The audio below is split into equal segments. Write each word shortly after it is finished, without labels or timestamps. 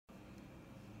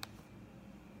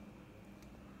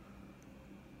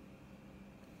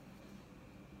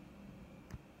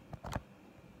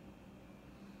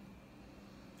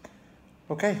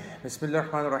Okay, Bismillah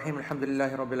ar-Rahman ar-Rahim,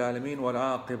 Alhamdulillahi Rabbil Alameen, wa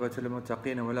al-aqibatu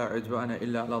lil-muttaqeen, wa la udwana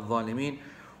illa ala al-zalimin,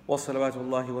 wa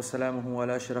salawatullahi wa salamuhu wa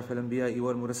la ashraf al-anbiya'i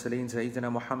wal-mursaleen,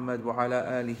 Sayyidina Muhammad wa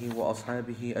ala alihi wa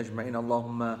ashabihi ajma'in.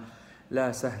 Allahumma la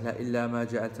sahla illa ma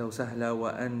ja'altahu sahla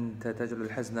wa anta taj'alul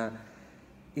hazna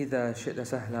idha shi'ta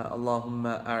sahla.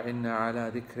 Allahumma a'inna ala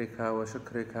dhikrika wa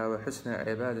shukrika wa husna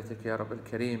ibadatika ya Rabbil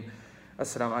Kareem.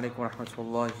 Assalamu alaikum wa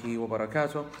rahmatullahi wa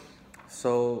barakatuh.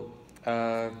 So,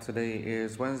 today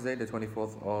is Wednesday, the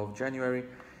 24th of January,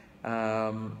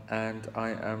 and I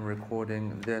am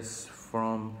recording this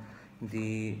from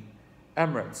the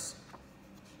Emirates.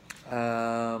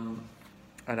 And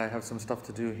I have some stuff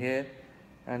to do here,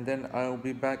 and then I'll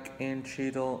be back in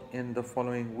Cheadle in the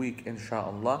following week,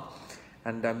 inshallah.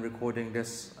 And I'm recording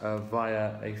this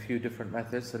via a few different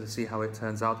methods, so let's see how it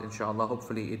turns out, inshallah.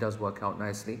 Hopefully it does work out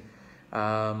nicely,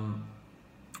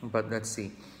 but let's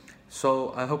see.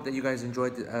 So I hope that you guys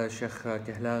enjoyed Sheikh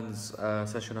Kihlan's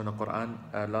session on the Quran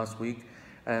last week.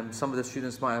 Some of the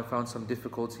students might have found some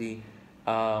difficulty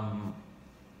with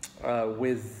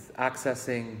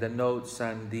accessing the notes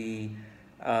and the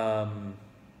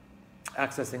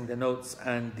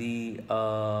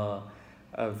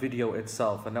video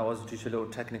itself, and that was due to a little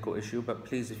technical issue. But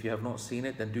please, if you have not seen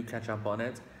it, then do catch up on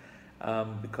it.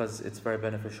 Because it's very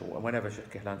beneficial whenever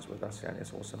Sheikh Kihlan's with us, and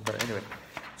it's awesome. But anyway,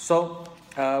 so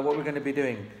what we're going to be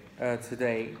doing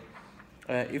today,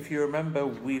 if you remember,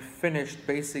 we finished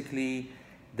basically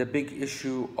the big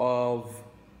issue of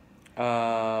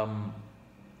well,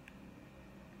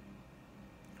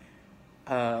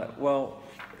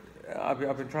 I've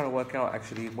been trying to work out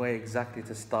actually where exactly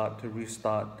to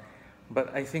restart,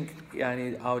 but I think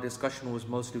our discussion was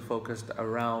mostly focused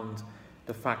around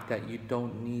the fact that you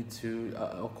don't need to,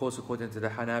 of course, according to the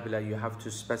Hanabila, you have to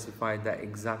specify that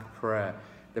exact prayer,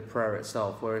 the prayer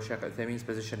itself. Whereas Shaykh Al-Uthaymeen's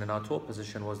position and our talk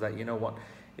position was that, you know what,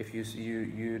 if you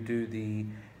do the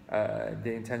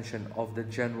intention of the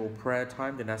general prayer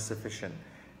time, then that's sufficient.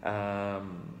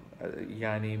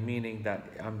 Meaning that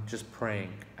I'm just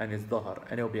praying and it's dhuhr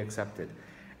and it'll be accepted.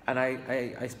 And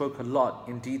I spoke a lot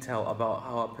in detail about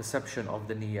our perception of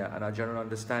the niyyah and our general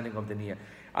understanding of the niyyah.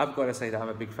 I've got to say that I'm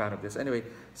a big fan of this. Anyway,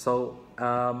 so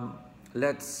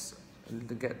let's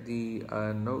get the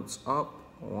notes up.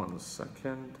 1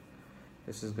 second.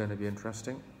 This is going to be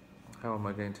interesting. How am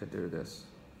I going to do this?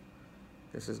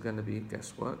 This is going to be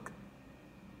guesswork.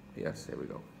 Yes, here we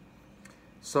go.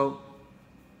 So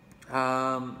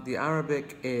the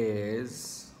Arabic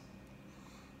is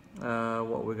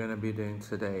what we're going to be doing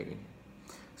today.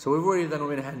 So we've already done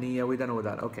niyyah, we've done all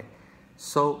that. Okay.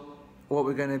 So what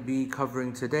we're going to be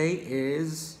covering today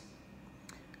is,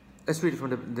 let's read it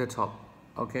from the top.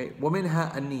 Okay.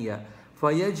 ومنها النية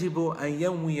فيجب أن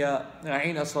ينوي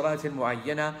عين صلاة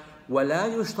معينة ولا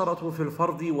يشترط في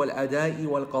الفرض والأداء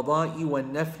والقضاء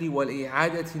والنفل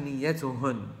والإعادة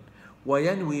نيتهن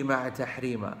وينوي مع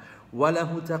تحريما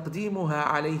وله تقديمها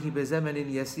عليه بزمن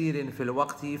يسير في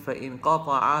الوقت فإن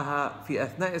قطعها في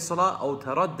أثناء الصلاة أو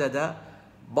تردد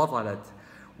بطلت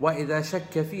وإذا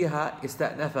شك فيها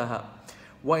استأنفها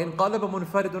وإن قلب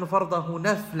منفرد فرضه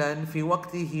نفلا في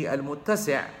وقته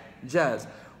المتسع جاز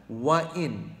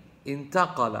وإن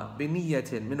انتقل بنية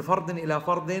من فرض إلى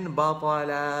فرض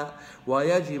بطل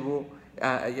ويجب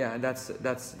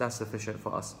that's sufficient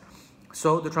for us.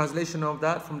 So the translation of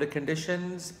that from the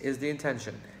conditions is the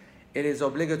intention. It is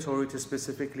obligatory to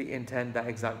specifically intend that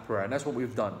exact prayer, and that's what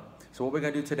we've done. So what we're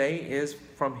going to do today is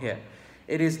from here.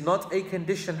 It is not a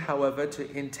condition, however,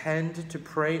 to intend to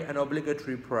pray an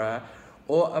obligatory prayer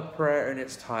or a prayer in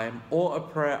its time or a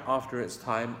prayer after its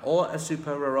time or a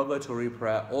supererogatory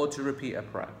prayer or to repeat a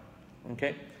prayer.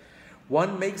 Okay?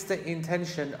 One makes the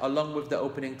intention along with the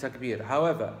opening takbir.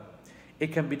 However,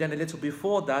 it can be done a little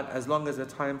before that as long as the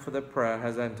time for the prayer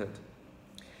has entered.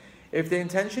 If the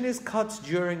intention is cut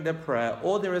during the prayer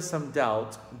or there is some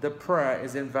doubt, the prayer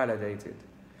is invalidated.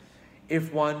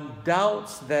 If one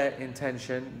doubts their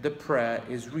intention, the prayer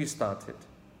is restarted.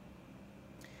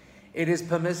 It is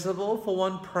permissible for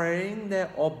one praying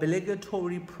their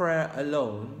obligatory prayer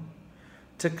alone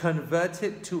to convert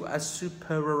it to a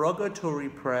supererogatory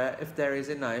prayer if there is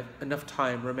enough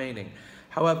time remaining.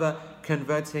 However,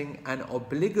 converting an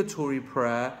obligatory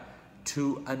prayer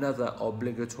to another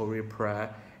obligatory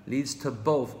prayer leads to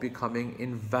both becoming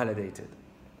invalidated.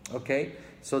 Okay,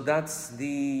 so that's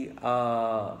the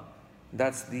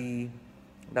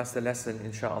lesson,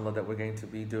 inshallah, that we're going to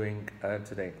be doing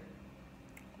today.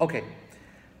 Okay,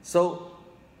 so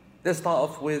let's start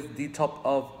off with the top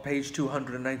of page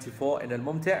 294 in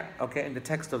Al-Mumti', okay, in the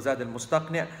text of Zad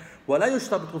al-Mustaqni'. ولا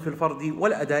يشترط في الفرض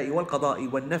والأداء والقضاء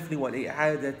والنفل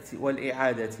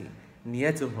والإعادة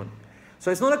نيتهن. So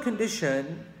it's not a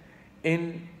condition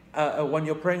in when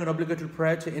you're praying an obligatory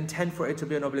prayer to intend for it to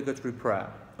be an obligatory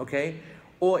prayer, okay?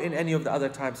 Or in any of the other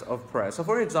types of prayer. So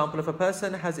for example, if a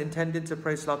person has intended to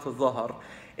pray Salatul Dhuhr,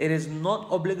 it is not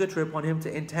obligatory upon him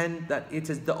to intend that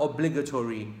it is the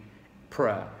obligatory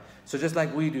prayer. So just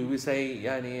like we do, we say,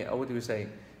 what do we say?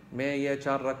 May ye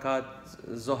 4 rakat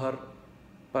Zuhr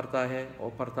parta hai or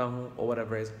parta hu or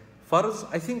whatever it is. Farz,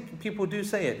 I think people do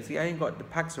say it. See, I ain't got the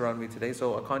packs around me today,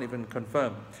 so I can't even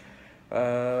confirm.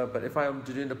 But if I'm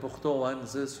doing the Pukhto one,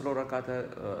 that's Zuhr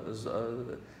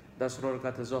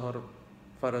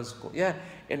Farz. Yeah,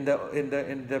 in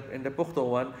the Pukhto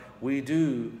one, we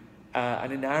do,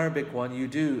 and in the Arabic one, you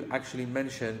do actually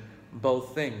mention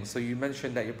both things. So you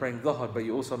mention that you're praying Dhuhr, but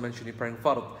you also mention you're praying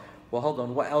Fard. Well, hold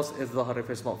on, what else is Dhuhr if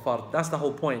it's not Fard? That's the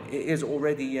whole point. It is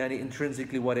already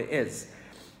intrinsically what it is.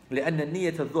 لأن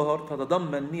النية الظهر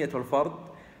تتضمن نية الفرض,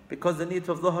 because the niyat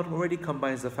of Dhuhr already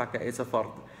combines the fact that it's a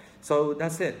fard. So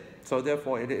that's it. So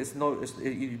therefore, you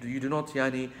do not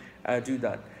do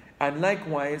that. And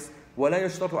likewise, ولا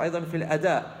يشترط أيضا في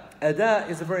الأداء. Ada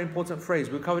is a very important phrase.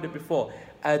 We covered it before.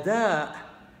 Ada,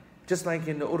 just like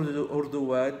in the Urdu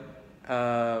word,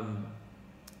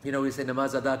 we say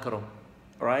namaz ada karo,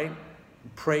 right?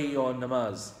 Pray your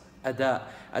namaz. Ada.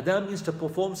 Ada means to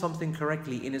perform something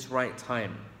correctly in its right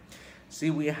time. See,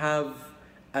 we have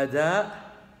ada,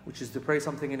 which is to pray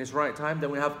something in its right time. Then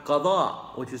we have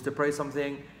qada, which is to pray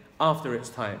something after its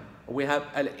time. We have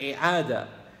al-i'ada,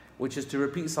 which is to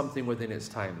repeat something within its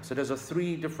time. So there's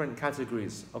 3 different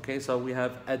categories. Okay, so we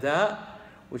have ada,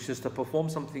 which is to perform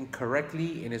something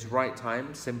correctly in its right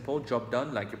time, simple, job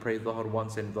done, like you pray Dhuhr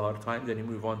once in Dhuhr time, then you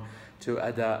move on to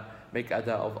ada, make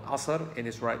ada of Asr in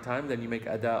its right time, then you make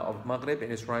ada of Maghrib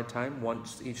in its right time,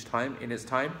 once each time in its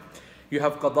time. You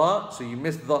have qada, so you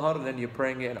miss Dhuhr, and then you're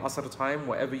praying it in Asr time,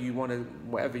 whatever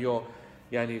your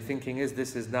thinking is,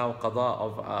 this is now qada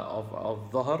of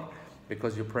Dhuhr,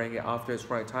 because you're praying it after its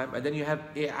right time. And then you have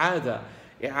i'ada.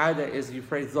 I'ada is you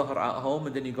pray Dhuhr at home,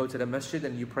 and then you go to the masjid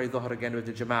and you pray Dhuhr again with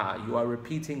the jama'ah. You are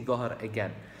repeating Dhuhr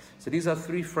again. So these are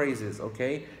 3 phrases,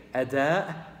 okay?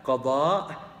 Ada,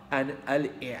 qada, and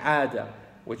al-i'ada,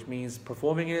 which means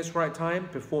performing in its right time,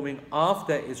 performing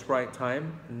after its right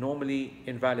time, normally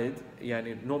invalid,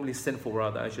 normally sinful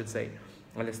rather, I should say,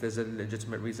 unless there's a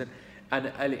legitimate reason.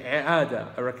 And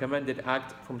al-i'ada, a recommended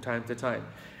act from time to time.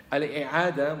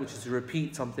 Al-i'ada, which is to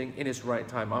repeat something in its right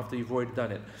time after you've already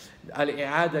done it.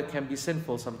 Al-i'ada can be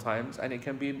sinful sometimes, and it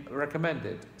can be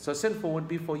recommended. So sinful would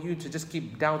be for you to just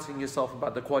keep doubting yourself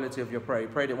about the quality of your prayer. You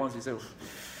prayed it once, you say, I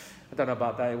don't know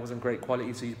about that, it wasn't great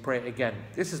quality, so you pray it again.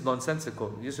 This is nonsensical.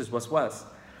 This is what's worse.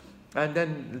 And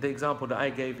then the example that I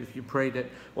gave, if you prayed it,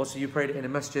 also you prayed it in a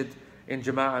masjid, in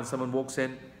Jama'ah, and someone walks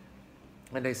in,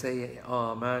 and they say,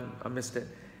 oh man, I missed it.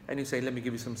 And you say, let me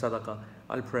give you some sadaqah,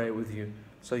 I'll pray with you.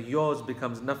 So yours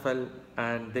becomes nafal,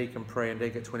 and they can pray, and they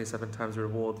get 27 times the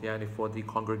reward for the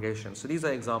congregation. So these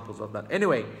are examples of that.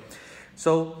 Anyway,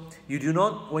 so you do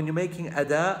not, when you're making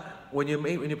ada, when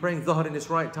you're praying Dhuhr in its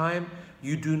right time,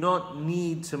 you do not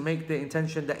need to make the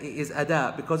intention that it is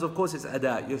ada, because of course it's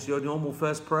ada. It's your normal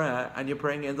first prayer, and you're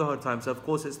praying in Dhuhr time, so of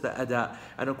course it's the ada,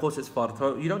 and of course it's fard.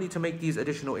 So you don't need to make these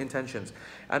additional intentions.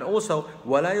 And also,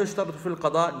 وَلَا يُشْتَرْطُ فِي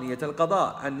الْقَضَاء نِيَّةَ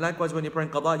الْقَضَاء. And likewise, when you're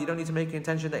praying qada, you don't need to make the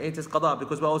intention that it is qada,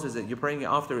 because what else is it? You're praying it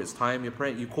after its time. You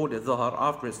called it Dhuhr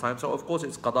after its time, so of course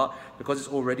it's qada, because it's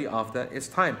already after its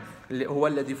time. هو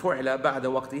الذي فعل بعد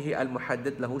وقته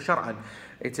المحدد له شرعا.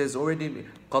 It is already,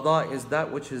 qada is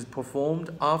that which is performed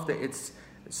after its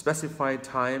specified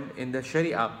time in the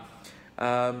sharia.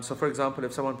 So for example,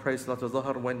 if someone prays Salatul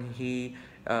Dhuhr when he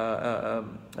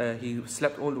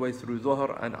slept all the way through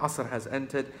Dhuhr and Asr has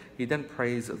entered, he then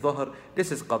prays Dhuhr.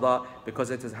 This is qada because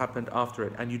it has happened after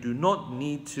it, and you do not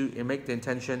need to make the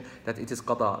intention that it is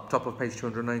qada. Top of page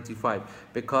 295,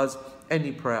 because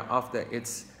any prayer after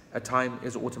its a time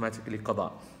is automatically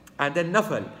qada. And then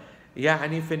nafal,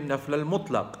 يعني في النفل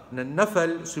المطلق.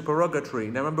 النفل supererogatory.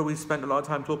 Now remember, we spent a lot of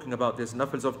time talking about this.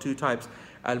 Nafils of 2 types: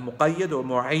 al-muqayyad or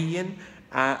mu'ayyan,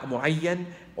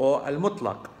 or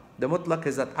al-mutlaq. The mutlaq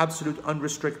is that absolute,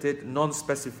 unrestricted,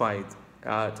 non-specified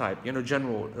type.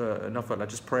 General nafil. I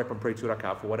just pray up and pray 2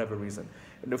 rak'ah for whatever reason,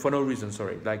 for no reason.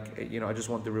 Sorry, like I just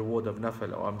want the reward of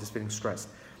nafil, or I'm just feeling stressed.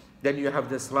 Then you have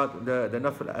the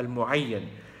nafil al-mu'ayyan.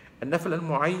 And nafil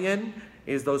al-mu'ayyan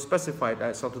is those specified,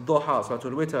 Salatul Duha,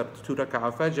 Salatul Witr, 2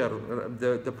 rak'ah Fajr,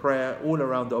 the prayer all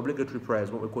around the obligatory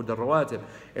prayers, what we call the rawatib,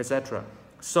 etc.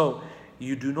 So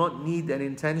you do not need an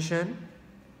intention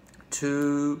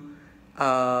to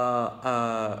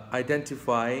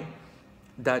identify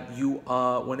that you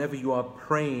are, whenever you are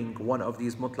praying one of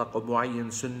these mutlaq or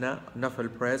muayyan sunnah, nafil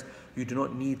prayers, you do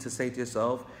not need to say to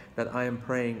yourself that I am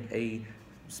praying a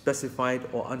specified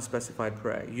or unspecified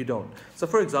prayer. You don't. So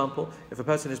for example, if a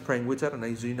person is praying witr, and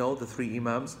as you know, the three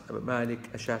imams,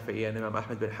 Malik, Shafi'i and Imam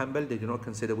Ahmad bin Hanbal, they do not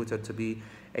consider witr to be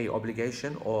a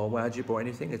obligation or wajib or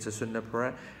anything. It's a sunnah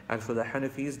prayer. And for the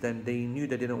Hanafis, then they knew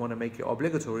they didn't want to make it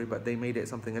obligatory, but they made it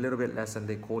something a little bit less and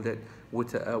they called it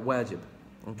witr, wajib.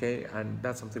 Okay, and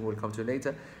that's something we'll come to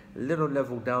later. Little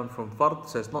level down from fard,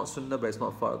 so it's not sunnah but it's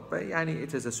not fard, but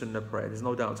it is a sunnah prayer. There's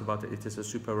no doubt about it. It is a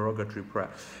supererogatory prayer.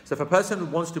 So if a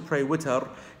person wants to pray witr,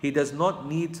 he does not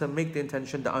need to make the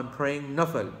intention that I'm praying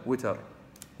nafil witr.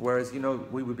 Whereas,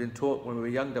 we've been taught when we were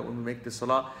young that when we make the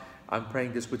salah, I'm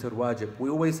praying this witr wajib. We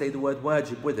always say the word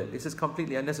wajib with it. This is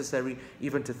completely unnecessary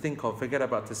even to think of. Forget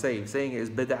about to say. Saying it is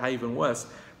bid'ah, even worse.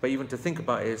 But even to think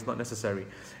about it is not necessary.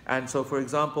 And so, for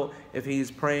example, if he is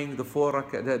praying the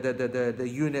the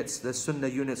units, the sunnah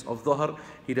units of dhuhr,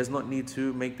 he does not need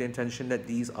to make the intention that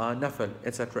these are nafil,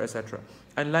 etc., etc.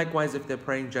 And likewise, if they're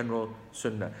praying general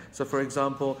sunnah. So, for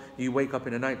example, you wake up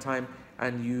in the night time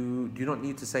and you do not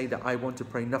need to say that I want to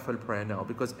pray nafil prayer now,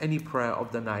 because any prayer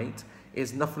of the night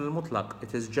is nafil mutlaq.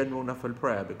 It is general nafil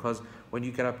prayer, because when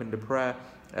you get up in the prayer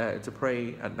to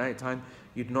pray at night time,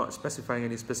 you're not specifying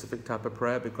any specific type of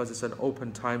prayer, because it's an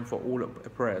open time for all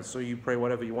prayers. So you pray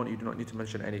whatever you want, you do not need to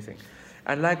mention anything.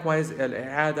 And likewise,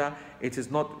 al-i'ada, it is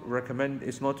not recommended,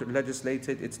 it's not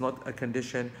legislated, it's not a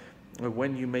condition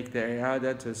when you make the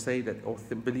i'ada to say that or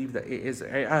believe that it is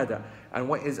i'ada. And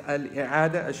what is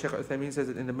al-i'ada? As Shaykh Uthaymeen says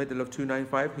it in the middle of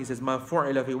 295, he says, مَا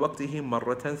فُعِلَ فِي وَقْتِهِ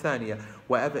مَرَّةً ثَانِيَةً,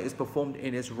 whatever is performed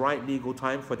in its right legal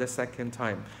time for the second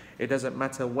time. It doesn't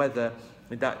matter whether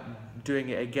that doing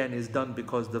it again is done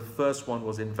because the first one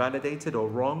was invalidated or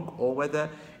wrong, or whether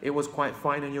it was quite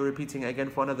fine and you're repeating it again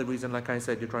for another reason. Like I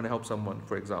said, you're trying to help someone,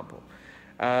 for example.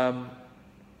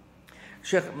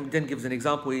 Sheikh then gives an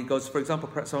example. He goes, for example,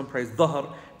 someone prays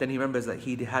dhuhr, then he remembers that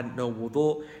he had no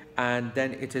wudu, and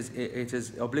then it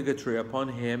is obligatory upon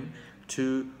him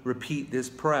to repeat this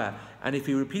prayer. And if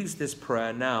he repeats this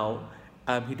prayer now,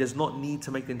 he does not need to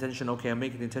make the intention, okay, I'm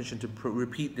making the intention to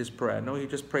repeat this prayer. No, he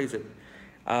just prays it.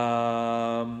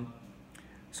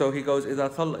 So he goes, إذا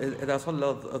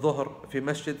صلى الظهر في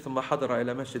مسجد ثم حضر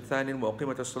إلى مسجد ثانٍ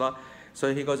وأقيمت الصلاة.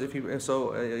 So he goes, if he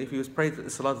was prayed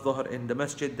Salat Dhuhr in the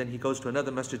masjid, then he goes to another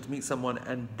masjid to meet someone,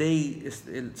 and they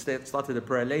started the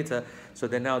prayer later, so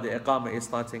then now the iqamah is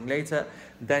starting later,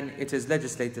 then it is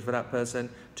legislated for that person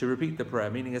to repeat the prayer,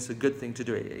 meaning it's a good thing to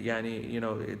do it.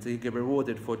 He get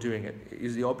rewarded for doing it.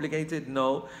 Is he obligated?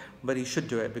 No, but he should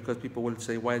do it, because people will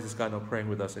say, why is this guy not praying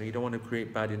with us? And you don't want to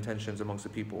create bad intentions amongst the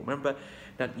people. Remember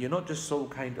that you're not just so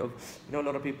kind of, a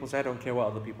lot of people say, I don't care what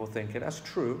other people think, and that's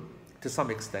true to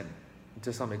some extent.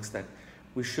 To some extent,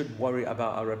 we should worry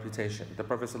about our reputation. The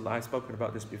Prophet ﷺ, I've spoken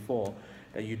about this before,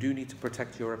 that you do need to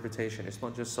protect your reputation. It's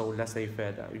not just so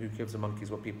laissez-faire that who gives the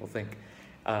monkeys what people think,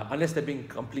 unless they're being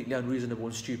completely unreasonable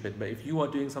and stupid. But if you are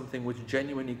doing something which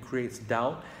genuinely creates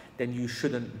doubt, then you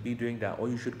shouldn't be doing that, or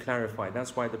you should clarify.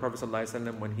 That's why the Prophet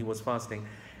ﷺ, when he was fasting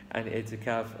and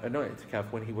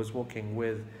when he was walking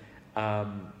with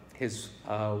his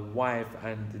wife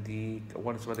and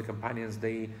one of the companions,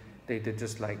 they did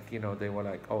just like, they were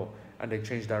like, oh, and they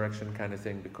changed direction kind of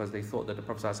thing, because they thought that the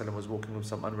Prophet ﷺ was walking with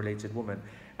some unrelated woman.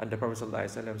 And the Prophet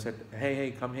ﷺ said,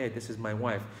 hey, come here, this is my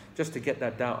wife, just to get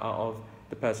that doubt out of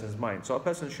the person's mind. So a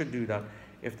person should do that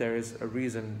if there is a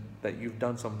reason that you've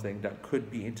done something that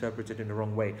could be interpreted in the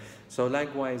wrong way. So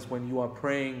likewise, when you are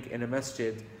praying in a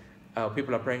masjid,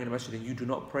 people are praying in a masjid and you do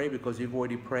not pray because you've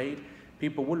already prayed,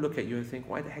 people will look at you and think,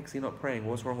 why the heck is he not praying?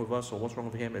 What's wrong with us, or what's wrong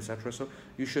with him, etc. So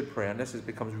you should pray, unless it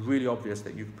becomes really obvious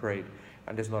that you've prayed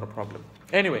and there's not a problem.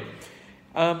 Anyway,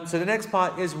 so the next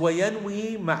part is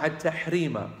وَيَنْوِي مَعَ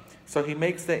التَّحْرِيمَ. So he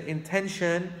makes the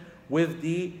intention with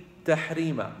the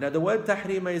tahrima. Now the word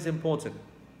tahrima is important.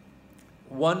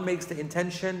 One makes the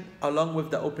intention along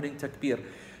with the opening takbir.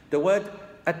 The word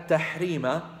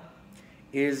at-tahrima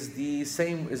is the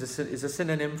same, is a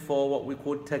synonym for what we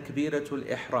call takbiratul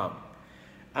ihram.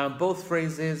 And both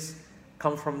phrases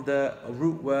come from the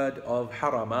root word of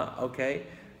harama, okay,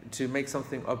 to make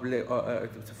something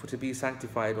to be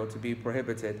sanctified or to be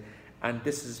prohibited. And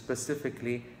this is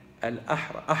specifically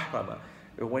al-ahrama.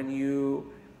 When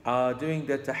you are doing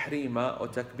the tahrima or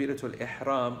takbiratul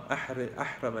ihram,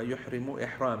 ahrama yuhrimu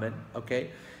ihraman,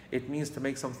 okay, it means to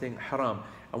make something haram.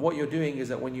 And what you're doing is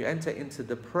that when you enter into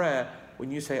the prayer,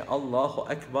 when you say Allahu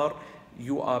Akbar,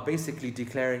 you are basically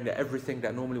declaring that everything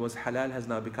that normally was halal has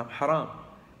now become haram.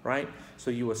 right?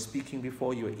 So you were speaking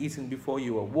before, you were eating before,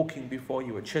 you were walking before,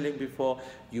 you were chilling before,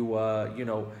 you were,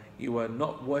 you were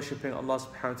not worshipping Allah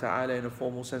subhanahu wa ta'ala in a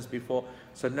formal sense before.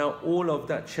 So now all of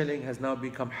that chilling has now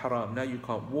become haram. Now you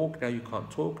can't walk, now you can't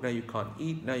talk, now you can't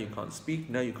eat, now you can't speak,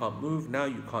 now you can't move, now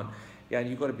you can't, and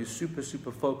you've got to be super,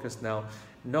 super focused now.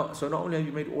 So not only have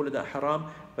you made all of that haram,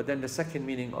 but then the second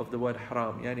meaning of the word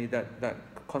haram, that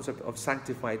concept of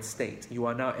sanctified state. You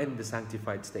are now in the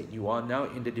sanctified state. You are now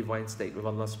in the divine state with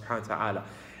Allah subhanahu wa ta'ala.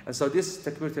 And so this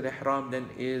takbiratul ihram then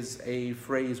is a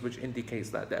phrase which indicates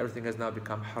that everything has now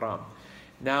become haram.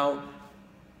 Now,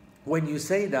 when you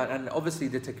say that, and obviously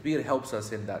the takbir helps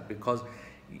us in that, because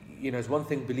it's one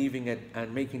thing believing it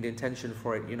and making the intention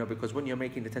for it, because when you're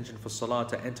making the intention for salah,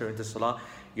 to enter into salah,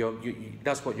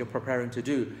 that's what you're preparing to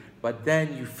do. But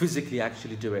then you physically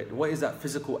actually do it. What is that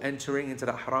physical entering into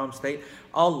that haram state?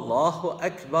 Allahu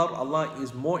Akbar. Allah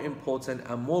is more important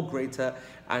and more greater,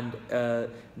 and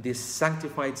this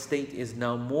sanctified state is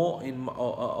now more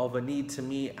of a need to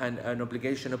me and an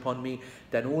obligation upon me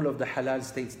than all of the halal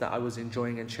states that I was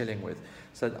enjoying and chilling with.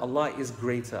 So Allah is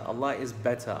greater, Allah is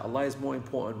better, Allah is more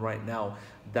important right now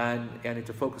than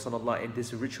to focus on Allah in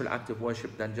this ritual act of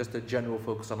worship than just a general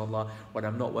focus on Allah when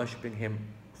I'm not worshipping Him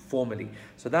formally.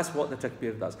 So that's what the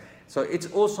takbir does. So it's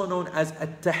also known as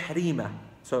at-tahrima.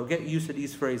 So get used to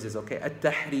these phrases, okay?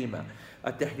 At-tahrima.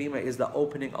 At-tahrima is the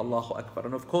opening Allahu Akbar.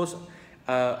 And of course,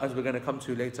 as we're going to come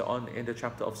to later on in the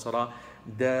chapter of Salah,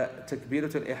 the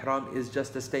takbiratul ihram is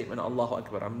just a statement, Allahu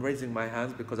Akbar. I'm raising my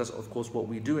hands because that's of course what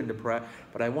we do in the prayer,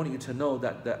 but I want you to know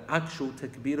that the actual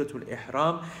takbiratul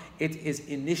ihram, it is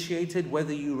initiated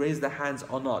whether you raise the hands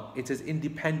or not. It is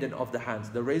independent of the hands.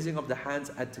 The raising of the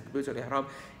hands at takbiratul ihram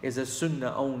is a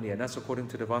sunnah only, and that's according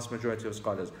to the vast majority of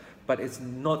scholars. But it's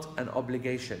not an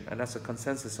obligation, and that's a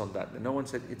consensus on that. No one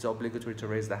said it's obligatory to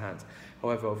raise the hands.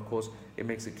 However, of course, it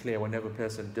makes it clear whenever a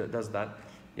person does that,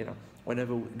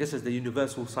 this is the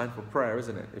universal sign for prayer,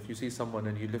 isn't it? If you see someone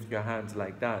and you lift your hands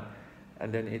like that,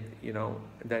 and then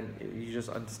then you just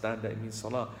understand that it means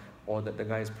salah, or that the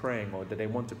guy is praying, or that they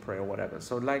want to pray, or whatever.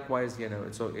 So likewise,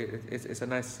 it's a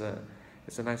nice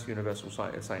universal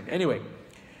sign. Anyway,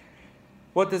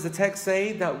 what does the text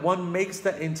say? That one makes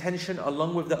the intention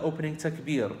along with the opening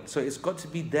takbir. So it's got to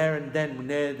be there and then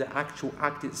near the actual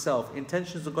act itself.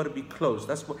 Intentions have got to be close.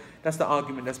 That's the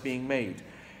argument that's being made.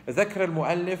 ذكر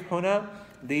المؤلف هنا,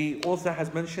 the author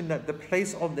has mentioned that the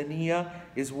place of the niyyah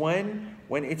is when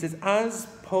it is as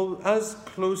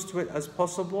close to it as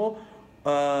possible,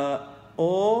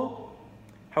 or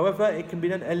however it can be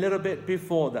done a little bit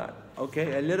before that.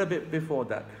 Okay, a little bit before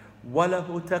that.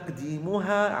 وله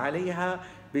تقديمها عليها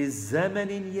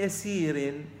بزمن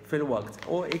يسير في الوقت,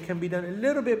 or it can be done a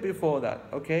little bit before that.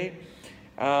 Okay,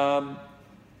 and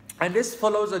this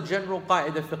follows a general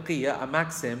qaida fiqhiyya, a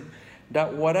maxim,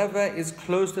 that whatever is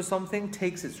close to something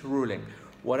takes its ruling.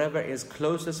 Whatever is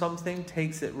close to something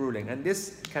takes its ruling. And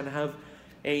this can have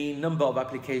a number of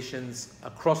applications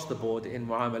across the board in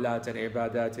mu'amalat and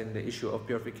ibadat, in the issue of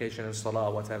purification and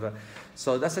salah, whatever.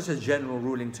 So that's such a general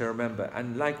ruling to remember.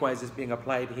 And likewise, it's being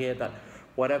applied here that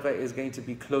whatever is going to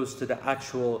be close to the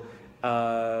actual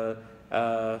Salatul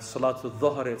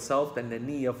Dhuhr itself, then the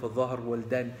niyyah for Dhuhr will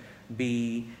then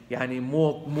be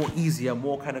more easier,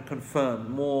 more kind of confirmed,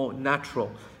 more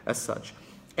natural as such.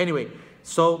 Anyway,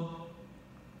 so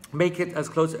make it as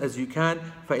close as you can.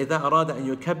 فإذا أراد أن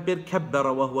يكبر كبر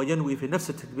وهو ينوي في نفس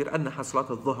التكبير أنها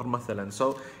صلاة الظهر مثلا.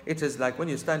 So it is like when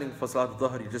you're standing for Salat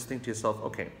al-Dhuhr, you just think to yourself,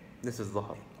 okay, this is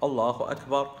Dhuhr, Allahu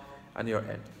Akbar, and you're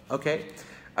in. Okay,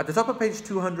 at the top of page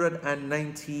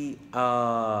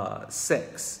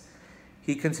 296,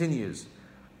 he continues.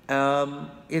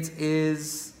 It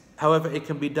is, however, it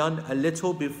can be done a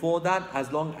little before that,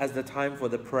 as long as the time for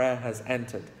the prayer has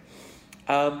entered.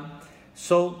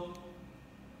 So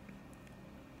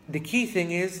the key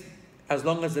thing is, as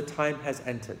long as the time has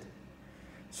entered.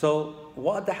 So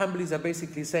what the Hanbalis are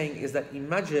basically saying is that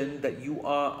imagine that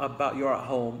you're at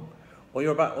home, or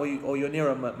you're near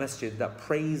a masjid that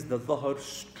prays the dhuhr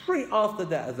straight after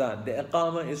the adhan. The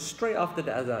iqamah is straight after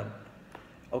the adhan.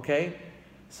 Okay?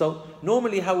 So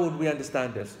normally how would we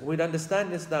understand this? We'd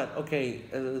understand this that, okay,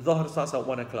 dhuhr starts at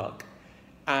 1 o'clock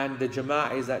and the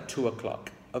jama'ah is at 2 o'clock.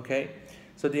 Okay?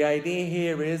 So the idea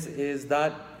here is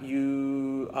that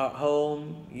you are at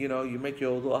home, you make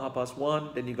your wudu at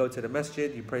 1:30, then you go to the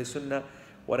masjid, you pray sunnah,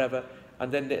 whatever, and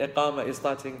then the iqamah is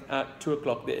starting at 2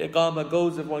 o'clock. The iqamah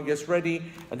goes, everyone gets ready,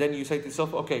 and then you say to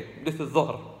yourself, okay, this is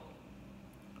dhuhr.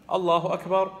 Allahu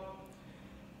Akbar.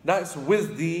 That's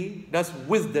with the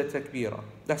takbirah.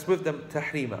 That's with the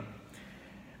tahrima.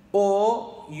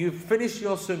 Or you finish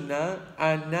your sunnah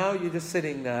and now you're just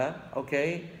sitting there,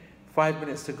 okay, 5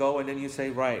 minutes to go, and then you say,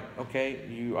 right, okay,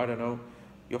 I don't know,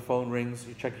 your phone rings,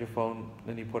 you check your phone,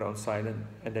 then you put it on silent,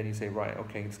 and then you say, right,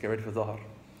 okay, let's get ready for Dhuhr.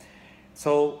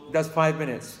 So that's 5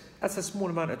 minutes. That's a small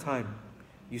amount of time.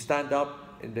 You stand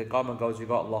up, and the Qamah goes, you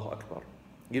got Allahu Akbar.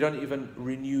 You don't even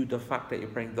renew the fact that you're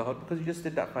praying Dhuhr because you just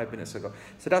did that 5 minutes ago.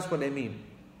 So that's what they mean.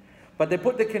 But they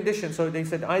put the condition, so they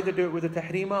said either do it with the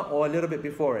tahrima or a little bit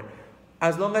before it,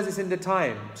 as long as it's in the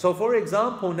time. So for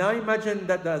example, now imagine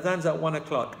that the adhan's at 1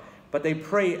 o'clock, but they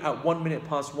pray at 1 minute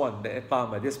past 1, the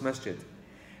Iqamah, this masjid.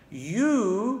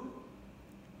 You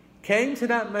came to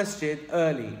that masjid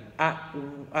early at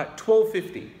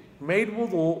 12:50, made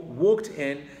wudu, walked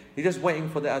in, you're just waiting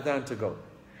for the adhan to go.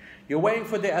 You're waiting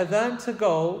for the adhan to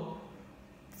go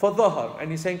for Dhuhr, and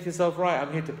you're saying to yourself, right,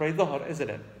 I'm here to pray Dhuhr, isn't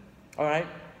it? Alright?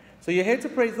 So you're here to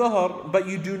pray Dhuhr, but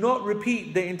you do not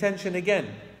repeat the intention again.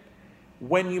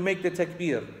 When you make the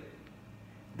takbir,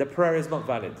 the prayer is not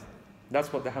valid.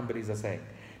 That's what the Hanbalis are saying.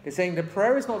 They're saying the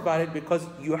prayer is not valid because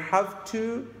you have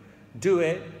to do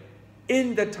it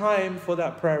in the time for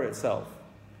that prayer itself.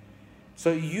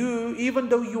 So you, even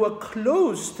though you are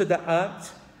close to the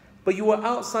act, but you are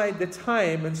outside the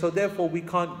time, and so therefore we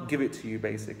can't give it to you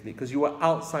basically, because you are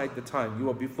outside the time, you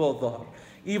are before Dhuhr.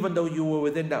 Even though you were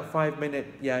within that 5 minute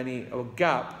or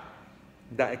gap,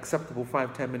 that acceptable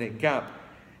 5-10 minute gap,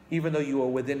 even though you were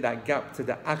within that gap to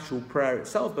the actual prayer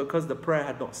itself, because the prayer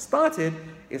had not started,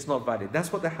 it's not valid.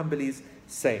 That's what the Hanbalis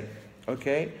say.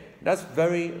 Okay? That's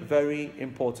very, very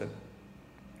important.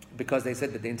 Because they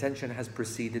said that the intention has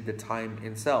preceded the time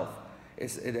itself.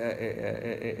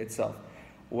 وَإِنَّمَا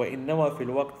فِي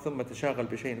الْوَقْتِ ثُمَّ تَشَاغَلْ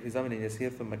بِشَيْءٍ فِي زَمْنٍ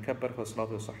يَسِيرٍ ثُمَّ كَبَّرْ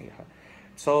فَالصَّلَاةُ صَحِيحَةٌ.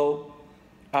 So,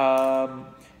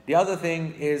 the other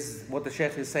thing is, what the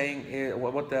Shaykh is saying,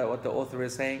 what the author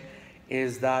is saying,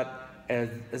 is that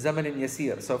Zamanin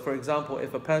Yasir. So for example,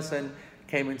 if a person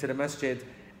came into the masjid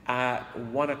at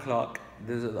 1 o'clock,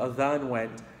 the adhan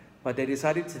went, but they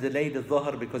decided to delay the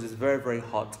Dhuhr because it's very, very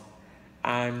hot,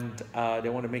 and they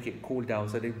want to make it cool down,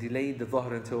 so they delayed the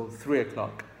Dhuhr until 3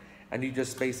 o'clock, and you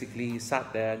just basically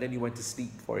sat there, and then you went to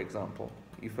sleep, for example.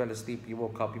 You fell asleep, you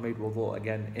woke up, you made wudu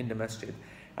again in the masjid,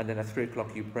 and then at 3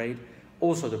 o'clock you prayed.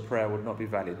 Also the prayer would not be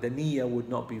valid. The niyyah would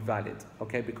not be valid,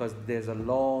 okay, because there's a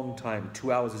long time.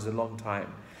 2 hours is a long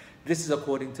time. This is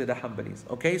according to the Hanbalis,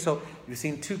 okay? So you've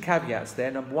seen two caveats there.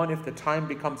 Number one, if the time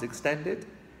becomes extended,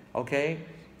 okay,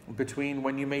 between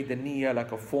when you made the niyyah,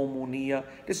 like a formal niyyah.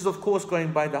 This is of course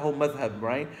going by the whole madhab,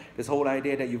 right? This whole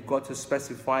idea that you've got to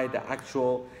specify the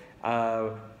actual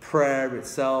prayer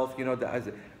itself, you know,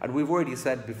 and we've already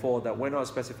said before that we're not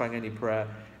specifying any prayer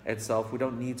itself. We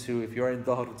don't need to. If you're in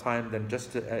Dhuhr time, then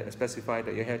just to specify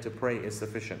that you're here to pray is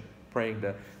sufficient. Praying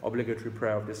the obligatory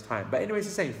prayer of this time. But anyway, it's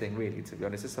the same thing really, to be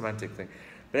honest. It's a semantic thing.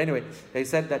 But anyway, they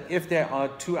said that if there are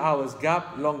 2 hours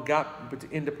gap, long gap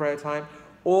in the prayer time,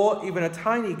 or even a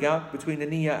tiny gap between the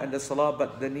niyyah and the salah,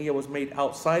 but the niyyah was made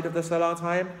outside of the salah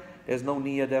time, there's no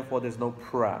niyyah, therefore there's no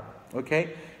prayer.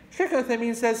 Okay? Shaykh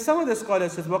Al-Uthaymeen says, some of the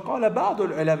scholars says, وَقَالَ بَعْضُ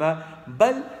الْعُلَمَاء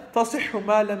بَلْ تَصِحُ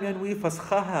مَا لَمْ يَنْوِي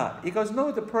فَسْخَهَا. He goes,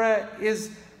 no, the prayer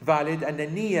is valid, and the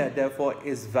niyyah therefore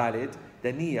is valid.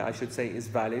 The niyyah, I should say, is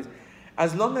valid,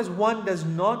 as long as one does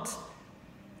not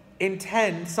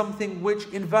intend something which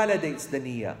invalidates the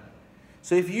niyyah.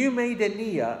 So if you made a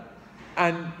niyyah,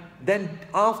 and then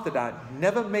after that,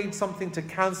 never made something to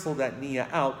cancel that niyyah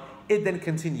out, it then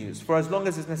continues for as long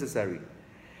as it's necessary.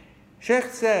 Shaykh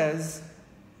says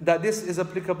that this is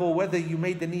applicable whether you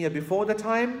made the niyyah before the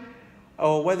time,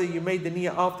 or whether you made the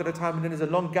niyyah after the time and then there's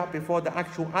a long gap before the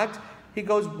actual act. He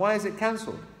goes, why is it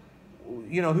cancelled?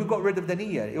 You know, who got rid of the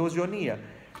niyyah? It was your niyyah.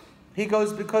 He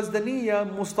goes, because the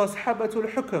niyyah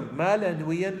mustashabatul hukm, ma lam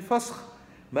yanwi al-fasakh,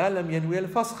 ma lam yanwi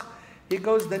al-fasakh. He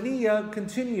goes, the niyyah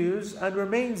continues and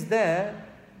remains there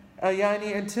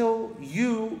until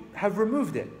you have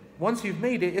removed it. Once you've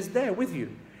made it, it's there with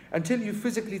you until you've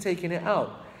physically taken it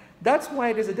out. That's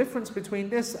why there's a difference between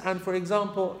this and, for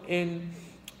example, in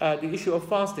the issue of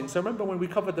fasting. So remember when we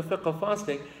covered the fiqh of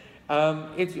fasting,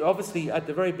 it's obviously at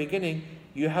the very beginning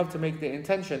you have to make the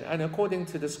intention, and according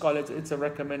to the scholars it's a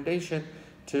recommendation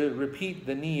to repeat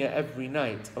the niyyah every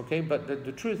night, okay? But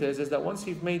the truth is that once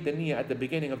you've made the niyyah at the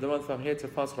beginning of the month, I'm here to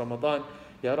fast Ramadan,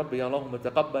 Ya Rabbi Allahumma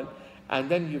taqabbal, and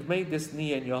then you've made this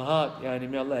niyyah in your heart,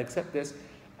 may Allah accept this,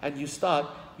 and you start,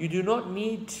 you do not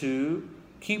need to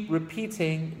keep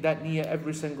repeating that niyyah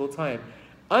every single time.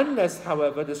 Unless,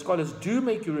 however, the scholars do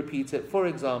make you repeat it. For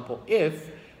example,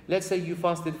 if, let's say you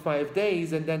fasted 5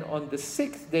 days and then on the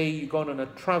 6th day you've gone on a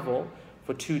travel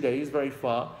for 2 days, very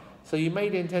far. So you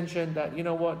made the intention that, you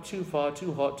know what, too far,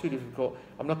 too hot, too difficult,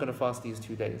 I'm not going to fast these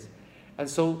 2 days. And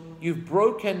so you've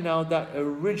broken now that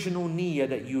original niyyah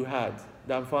that you had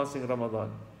that I'm fasting Ramadan,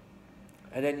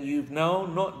 and then you've now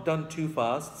not done 2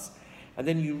 fasts, and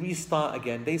then you restart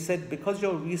again. They said because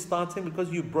you're restarting,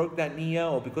 because you broke that niyyah,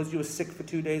 or because you were sick for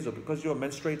 2 days, or because you were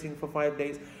menstruating for 5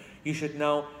 days, you should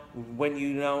now, when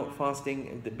you now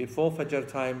fasting before Fajr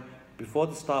time, before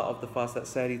the start of the fast, at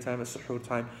Sahri time, at Suhoor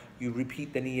time, you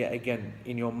repeat the niyyah again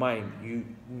in your mind. You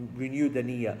renew the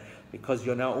niyyah because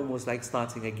you're now almost like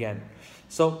starting again.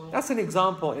 So that's an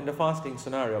example in the fasting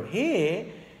scenario. Here,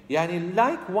 yani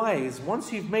likewise,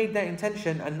 once you've made that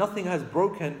intention and nothing has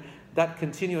broken that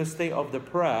continuous state of the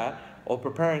prayer or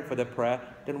preparing for the prayer,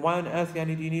 then why on earth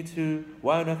yani, do you need to,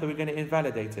 why on earth are we going to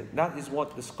invalidate it? That is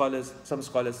what the scholars, some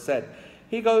scholars said.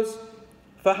 He goes,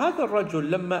 فَهَذَا الرَّجُلْ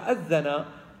لَمَّا أَذَّنَ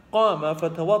قَامَ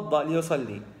فَتَوَضَّأَ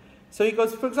لِيُصَلِّي. So he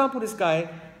goes, for example, this guy,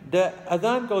 the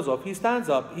adhan goes off, he stands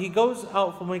up, he goes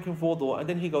out for making wudu, and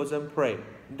then he goes and pray.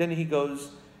 Then he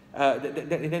goes,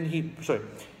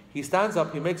 he stands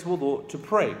up, he makes wudu to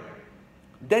pray.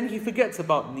 Then he forgets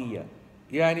about niyyah.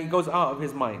 Yeah, and he goes out of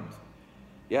his mind.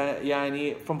 Yeah,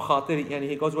 from khatir,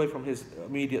 he goes away from his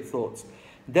immediate thoughts.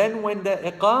 Then when the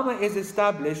iqamah is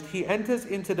established, he enters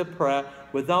into the prayer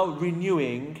without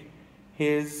renewing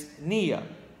his niyyah.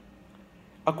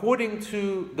 According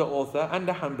to the author and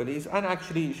the Hanbalis, and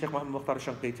actually Shaykh Muhammad Mukhtar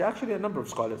Shanqiti, actually a number of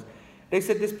scholars, they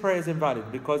said this prayer is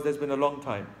invalid because there's been a long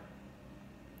time.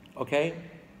 Okay?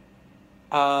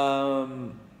 A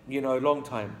long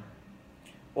time.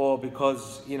 Or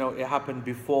because, it happened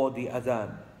before the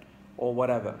adhan, or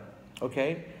whatever.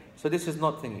 Okay? So this is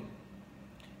not thingy.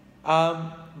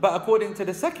 But according to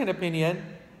the second opinion,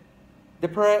 the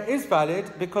prayer is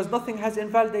valid because nothing has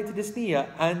invalidated this niyyah,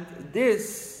 and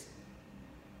this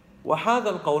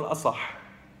وَهَذَا الْقَوْلُ أَصَحُ.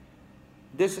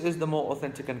 This is the more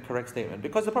authentic and correct statement,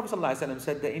 because the Prophet ﷺ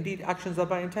said that indeed actions are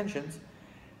by intentions,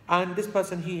 and this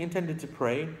person, he intended to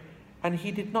pray, and he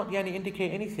did not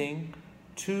indicate anything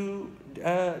to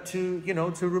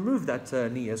remove that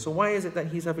niyyah. So why is it that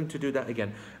he's having to do that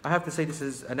again? I have to say this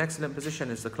is an excellent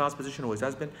position. It's the class position, always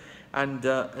has been, and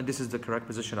this is the correct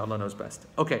position. Allah knows best.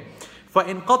 Okay.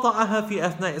 فَإِنْ قَطَعَهَا فِي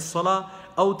أَثْنَاءِ الصَّلَاةِ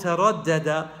أَوْ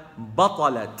تَرَدَّدَ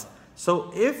بَطَلَتْ.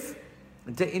 So if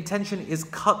the intention is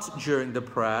cut during the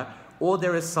prayer, or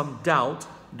there is some doubt,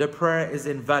 the prayer is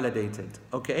invalidated.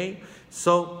 Okay?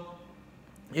 So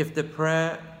if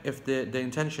the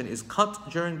intention is cut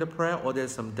during the prayer, or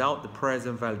there's some doubt, the prayer is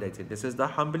invalidated. This is the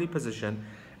Hanbali position,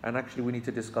 and actually we need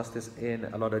to discuss this in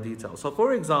a lot of detail. So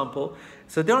for example,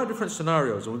 there are different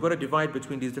scenarios, and we've got to divide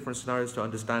between these different scenarios to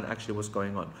understand actually what's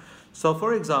going on. So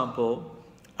for example,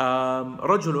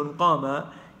 رَجُلٌ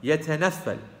قَامَ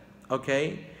يَتَنَفَّلْ.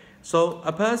 Okay, so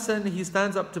a person, he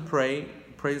stands up to pray,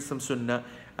 prays some sunnah,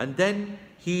 and then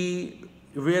he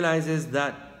realizes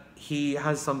that he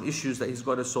has some issues that he's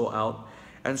got to sort out,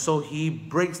 and so he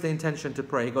breaks the intention to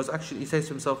pray. He says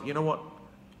to himself, you know what,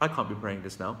 I can't be praying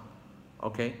this now.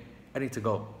 Okay, I need to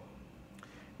go.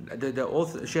 The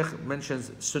author, Sheikh,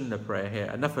 mentions sunnah prayer here,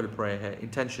 a nafil prayer here,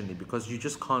 intentionally, because you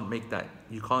just can't make that,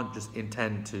 you can't just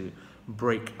intend to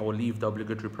break or leave the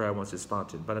obligatory prayer once it's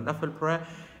started. But a nafil prayer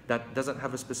that doesn't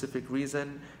have a specific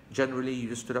reason, generally you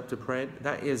just stood up to pray,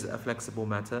 that is a flexible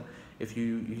matter. If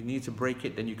you need to break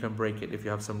it, then you can break it if you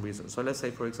have some reason. So let's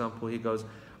say, for example, he goes,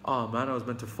 oh man, I was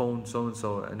meant to phone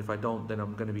so-and-so, and if I don't, then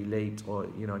I'm going to be late, or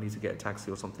I need to get a taxi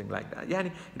or something like that. Yeah,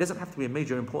 it doesn't have to be a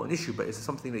major important issue, but it's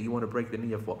something that you want to break the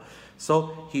niyyah for.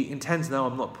 So he intends, now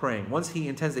I'm not praying. Once he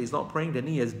intends that he's not praying, the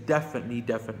niyyah is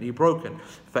definitely broken.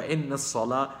 فَإِنَّ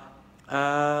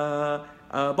الصَّلَاةِ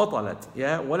بطلت,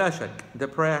 ولا شك. The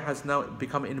prayer has now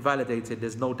become invalidated.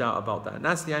 There's no doubt about that, and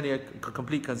that's a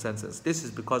complete consensus. This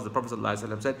is because the Prophet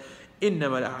ﷺ said,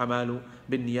 إنما الأعمال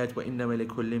بالنيات وإنما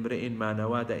لكل امرئ ما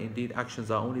نوى. That indeed actions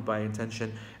are only by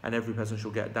intention, and every person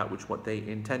shall get that which what they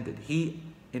intended. He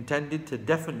intended to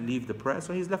definitely leave the prayer,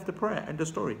 so he's left the prayer. End of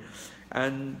story.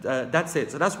 And that's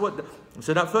it. So that's what.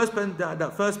 So that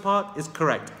first part is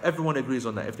correct. Everyone agrees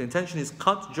on that. If the intention is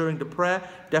cut during the prayer,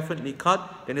 definitely cut,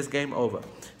 then it's game over.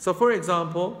 So for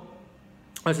example,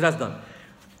 so that's done.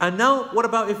 And now, what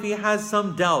about if he has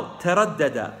some doubt?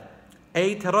 تردد.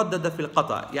 تردد في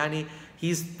القطع. يعني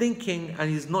he's thinking and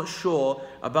he's not sure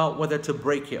about whether to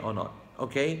break it or not.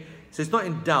 Okay. So it's not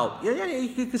in doubt. Yeah,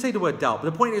 you can say the word doubt.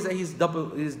 But the point is that he's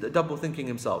double thinking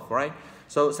himself, right?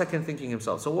 So second thinking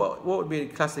himself. So what would be a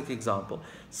classic example?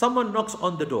 Someone knocks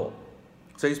on the door.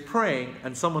 So he's praying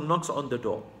and someone knocks on the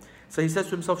door. So he says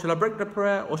to himself, shall I break the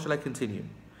prayer or shall I continue?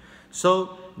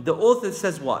 So the author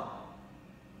says what?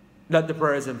 That the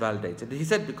prayer is invalidated. He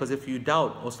said because if you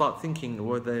doubt or start thinking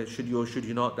whether should you or should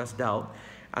you not, that's doubt.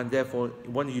 And therefore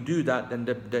when you do that, then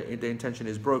the intention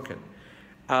is broken.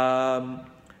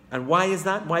 And why is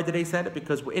that? Why did they say that?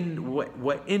 Because وَإِن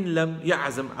لَمْ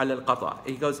يَعْزَمْ عَلَى الْقَطَعِ.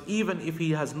 He goes, even if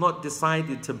he has not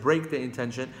decided to break the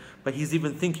intention, but he's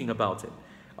even thinking about it.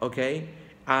 Okay?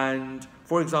 And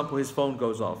for example, his phone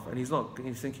goes off and he's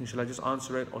thinking, should I just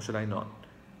answer it or should I not?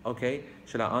 Okay?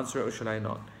 Should I answer it or should I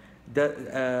not?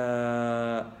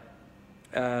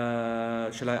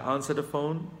 Shall I answer the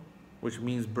phone, which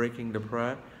means breaking the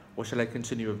prayer, or shall I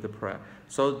continue with the prayer?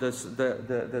 So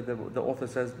the author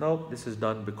says, no, this is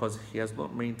done because he has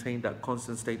not maintained that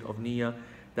constant state of niyyah,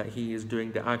 that he is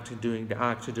doing the act, doing the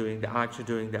act, doing the act,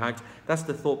 doing the act. That's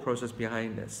the thought process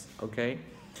behind this. Okay?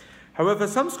 However,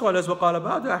 some scholars وقال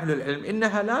بعض أهل العلم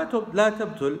إنها لا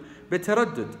تبطل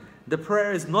بتردد. The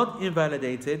prayer is not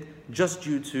invalidated just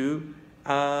due to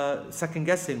second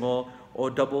guessing or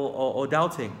double or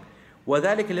doubting.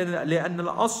 وذلك لأن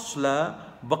الأصل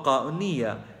بقاء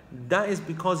النية. That is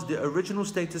because the original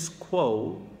status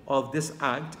quo of this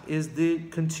act is the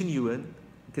continuance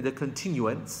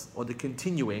or the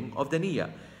continuing of the niyyah.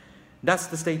 That's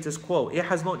the status quo. It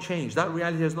has not changed. That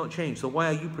reality has not changed. So why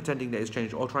are you pretending that it's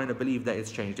changed or trying to believe that it's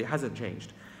changed? It hasn't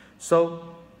changed.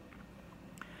 So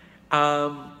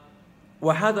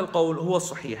وهذا القول هو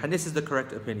الصحيح, and this is the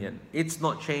correct opinion. It's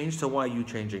not changed, so why are you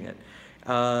changing it?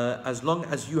 As long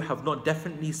as you have not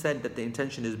definitely said that the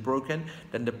intention is broken,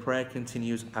 then the prayer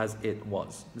continues as it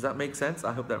was. Does that make sense?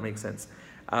 I hope that makes sense.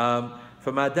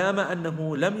 فما دام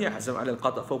أنه لم يعزم على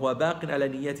القطع فهو باق على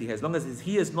نيته. As long as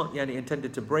he is not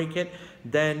intended to break it,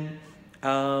 then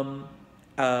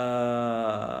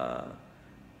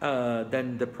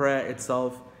the prayer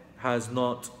itself has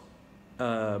not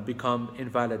become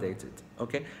invalidated.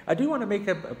 Okay, I do want to make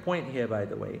a point here, by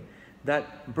the way,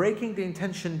 that breaking the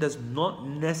intention does not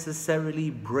necessarily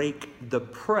break the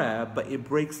prayer, but it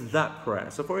breaks that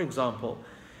prayer. So for example,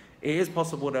 it is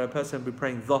possible that a person will be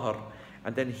praying dhuhr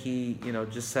and then he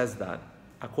just says that.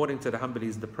 According to the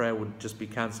Hanbalis, the prayer would just be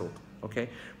cancelled. Okay,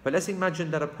 but let's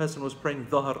imagine that a person was praying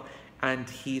dhuhr and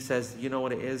he says, you know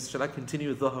what it is, shall I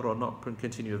continue dhuhr or not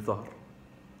continue dhuhr?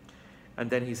 And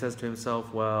then he says to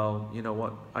himself, well, you know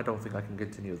what, I don't think I can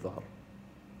continue dhuhr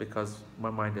because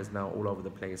my mind is now all over the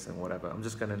place and whatever. I'm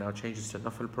just going to now change this to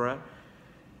nafil prayer,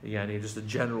 just a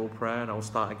general prayer, and I'll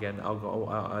start again.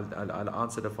 I'll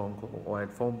answer the phone call, or I'll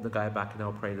phone the guy back and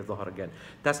I'll pray the dhuhr again.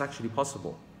 That's actually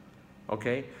possible.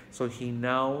 Okay, so he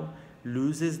now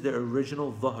loses the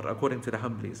original dhuhr. According to the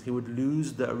Hanbalis, he would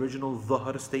lose the original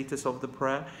dhuhr status of the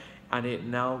prayer, and it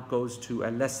now goes to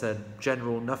a lesser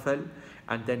general nafil,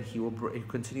 and then he will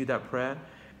continue that prayer,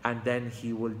 and then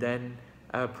he will then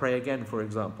pray again, for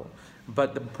example.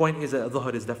 But the point is that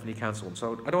dhuhr is definitely cancelled.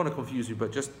 So I don't want to confuse you,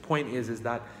 but just point is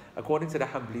that according to the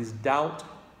Hanbalis, doubt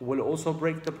will also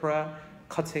break the prayer.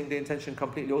 Cutting the intention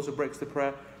completely also breaks the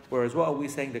prayer. Whereas what are we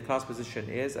saying the class position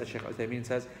is, as Shaykh Uthaymeen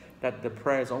says, that the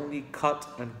prayer is only cut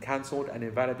and cancelled and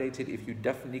invalidated if you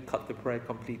definitely cut the prayer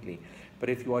completely. But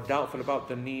if you are doubtful about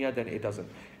the niyyah, then it doesn't.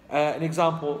 An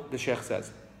example, the Shaykh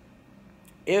says,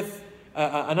 if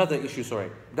another issue,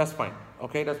 that's fine.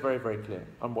 Okay, that's very, very clear.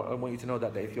 I want you to know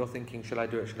that if you're thinking, should I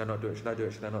do it, should I not do it, should I do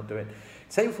it, should I not do it?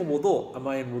 Same for wudu. Am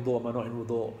I in wudu, am I not in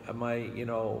wudu? Am I,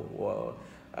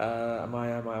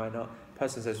 am I not?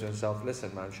 Person says to himself,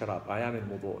 listen man, shut up, I am in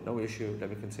wudu, no issue, let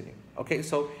me continue. Okay,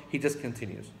 so he just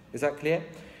continues. Is that clear?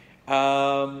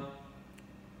 Another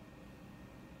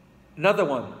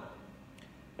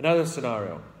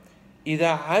scenario.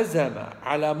 إذا عزم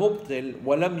على مبطل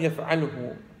ولم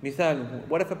يفعله مثاله.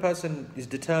 What if a person is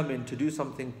determined to do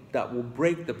something that will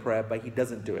break the prayer, but he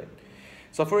doesn't do it?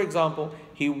 So for example,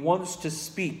 he wants to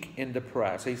speak in the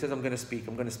prayer. So he says, I'm going to speak.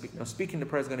 Now speaking in the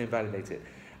prayer is going to invalidate it.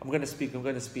 I'm going to speak.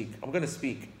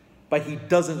 But he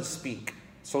doesn't speak.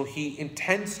 So he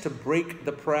intends to break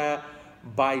the prayer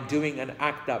by doing an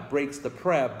act that breaks the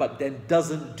prayer, but then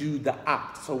doesn't do the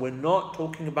act. So we're not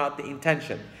talking about the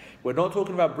intention. We're not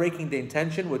talking about breaking the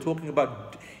intention. We're talking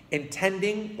about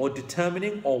intending or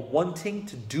determining or wanting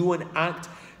to do an act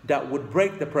that would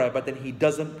break the prayer, but then he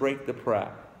doesn't break the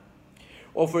prayer.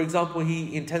 Or for example,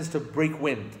 he intends to break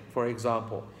wind, for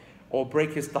example, or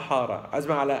break his tahara.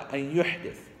 Azma ala an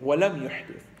yuhdith, walam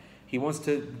yuhdith. He wants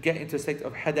to get into a state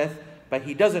of hadith, but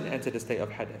he doesn't enter the state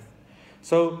of hadith.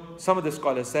 So some of the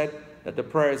scholars said that the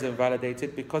prayer is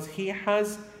invalidated because he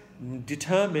has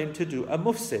determined to do a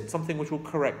mufsid, something which will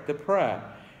correct the prayer,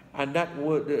 and that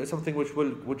would something which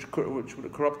will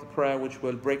corrupt the prayer, which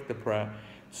will break the prayer.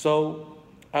 So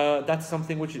that's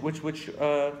something which if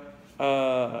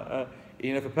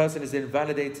a person is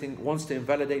wants to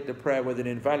invalidate the prayer with an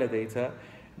invalidator,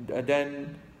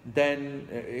 then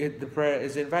the prayer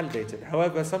is invalidated.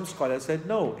 However, some scholars said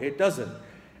no, it doesn't.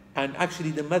 And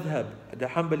actually the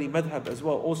Hanbali madhab as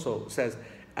well also says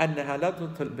أنها لا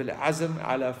تبطل بالعزم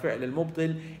على فعل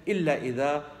المبطل إلا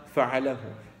إذا فعله.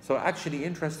 So actually,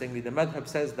 interestingly, the madhab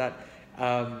says that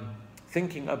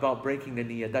thinking about breaking the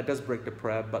niyyah, that does break the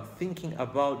prayer, but thinking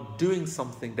about doing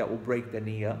something that will break the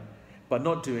niyyah, but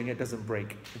not doing it, doesn't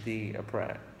break the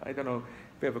prayer. I don't know,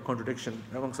 we have a contradiction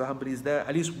amongst the Hanbalis there.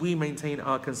 At least we maintain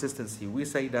our consistency. We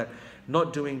say that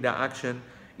not doing that action,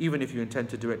 even if you intend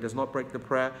to do it, does not break the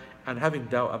prayer, and having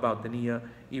doubt about the niyyah,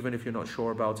 even if you're not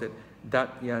sure about it,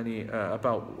 that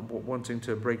about wanting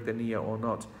to break the niyyah or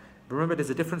not. But remember, there's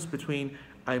a difference between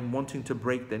I'm wanting to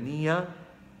break the niyyah,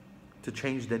 to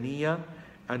change the niyyah,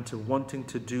 and to wanting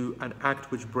to do an act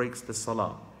which breaks the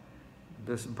salah.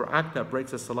 This act that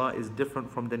breaks the salah is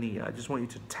different from the niyyah. I just want you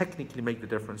to technically make the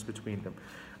difference between them.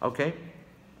 Okay?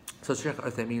 So Shaykh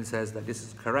Uthaymeen says that this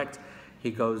is correct.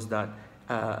 He goes that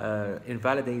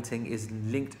invalidating is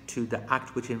linked to the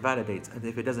act which invalidates, and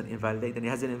if it doesn't invalidate, then it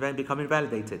hasn't become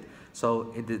invalidated.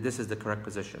 So this is the correct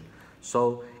position.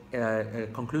 So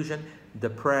conclusion, the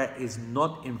prayer is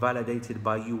not invalidated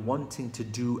by you wanting to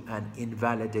do an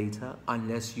invalidator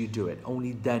unless you do it.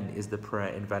 Only then is the prayer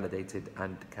invalidated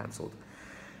and cancelled.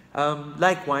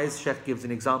 Likewise, Sheikh gives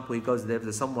an example. He goes,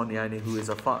 there's someone who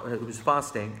is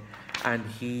fasting, and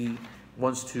he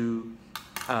wants to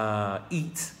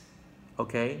eat,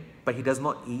 okay, but he does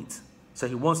not eat, so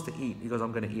he wants to eat. He goes,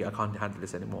 I'm going to eat, I can't handle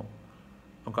this anymore.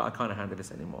 I can't handle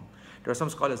this anymore. There are some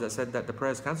scholars that said that the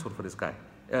prayer is cancelled for this guy.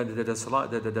 The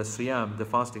siyam, the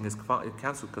fasting is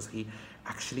cancelled because he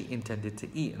actually intended to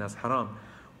eat, and that's haram.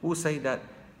 Who say that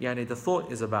the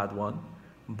thought is a bad one,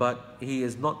 but he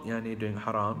is not doing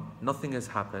haram, nothing has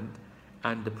happened,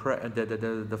 and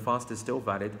the fast is still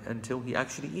valid until he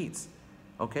actually eats.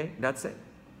 Okay, that's it.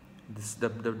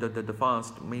 The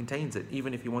fast maintains it,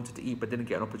 even if he wanted to eat but didn't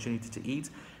get an opportunity to eat,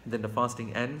 and then the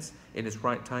fasting ends in its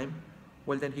right time,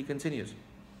 well then he continues.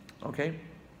 Okay.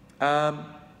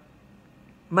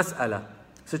 Mas'ala,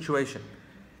 situation.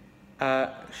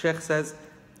 Sheikh says,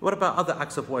 what about other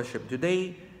acts of worship? Do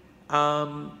they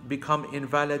become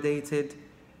invalidated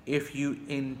if you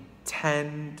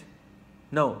intend?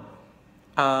 No.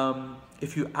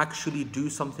 If you actually do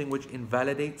something which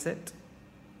invalidates it.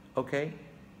 Okay.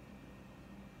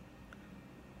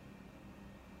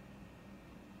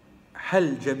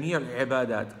 هل جميع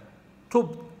العبادات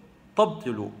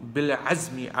تبطل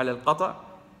بالعزم على القطع?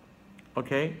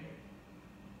 Okay.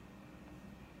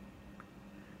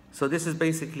 So this is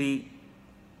basically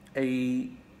a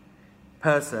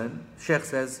person. Sheikh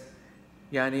says,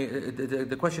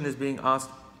 the question is being asked,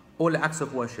 all acts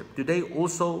of worship, do they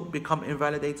also become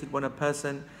invalidated when a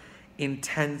person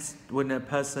intends, when a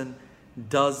person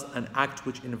does an act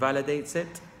which invalidates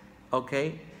it?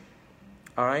 Okay.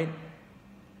 All right.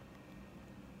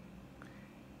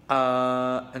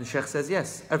 And Sheikh says,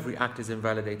 yes, every act is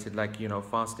invalidated. Like,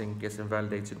 fasting gets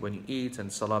invalidated when you eat,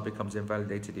 and salah becomes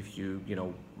invalidated if you,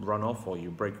 run off or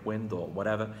you break wind or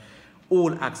whatever.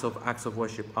 All acts of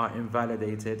worship are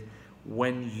invalidated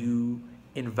when you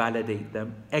invalidate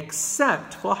them,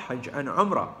 except for Hajj and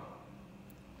Umrah.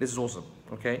 This is awesome,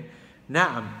 okay?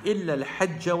 نعم إلا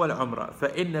الحج والعمرة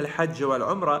فإن الحج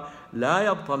والعمرة لا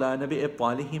يبطلان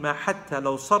بإبطالهما حتى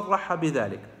لو صرح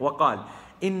بذلك وقال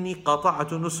إني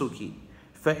قطعت نسكي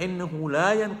فإنه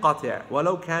لا ينقطع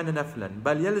ولو كان نفلا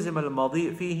بل يلزم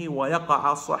المضي فيه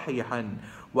ويقع صحيحا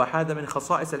وهذا من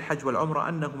خصائص الحج والعمرة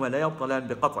أنهما لا يبطلان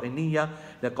بقطع النية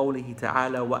لقوله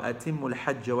تعالى وأتم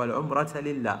الحج والعمرة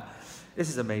لله. This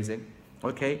is amazing.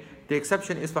 Okay, the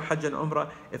exception is for Hajj and Umrah.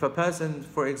 If a person,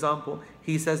 for example,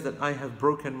 he says that I have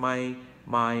broken my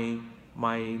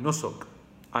nusuk,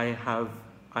 I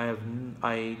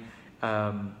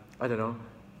don't know.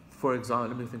 For example,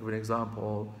 let me think of an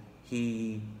example.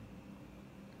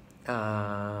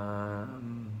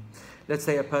 Let's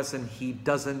say a person, he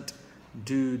doesn't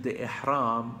do the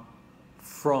ihram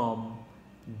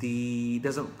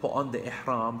doesn't put on the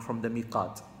ihram from the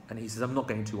miqat, and he says I'm not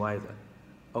going to either.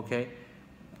 Okay,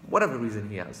 whatever reason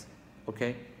he has.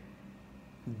 Okay,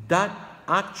 that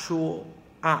actual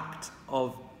act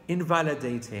of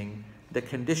invalidating the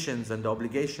conditions and the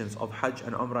obligations of Hajj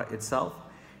and Umrah itself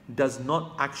does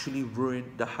not actually ruin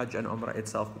the Hajj and Umrah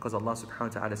itself, because Allah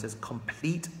subhanahu wa ta'ala says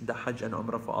complete the Hajj and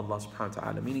Umrah for Allah subhanahu wa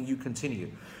ta'ala, meaning you continue.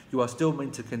 You are still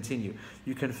meant to continue.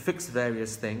 You can fix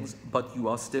various things, but you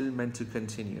are still meant to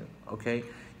continue. Okay,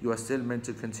 you are still meant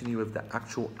to continue with the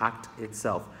actual act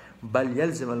itself. بل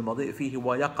يلزم المضي فيه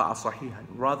ويقع صحيحا.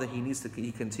 Rather,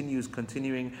 he continues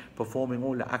performing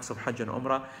all the acts of Hajj and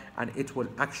Umrah, and it will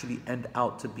actually end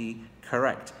out to be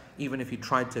correct, even if he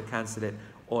tried to cancel it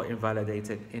or invalidate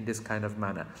it in this kind of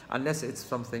manner, unless it's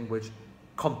something which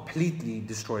completely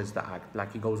destroys the act, like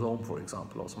he goes home, for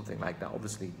example, or something like that.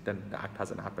 Obviously, then the act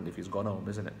hasn't happened if he's gone home,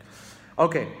 isn't it?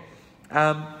 Okay.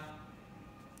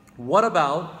 What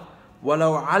about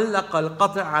ولو علق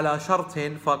القطع على شرط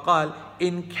فقال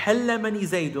إن كلمني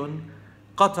زيد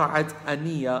قطعت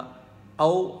النية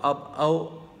أو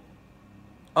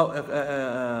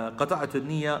قطعت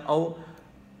النية أو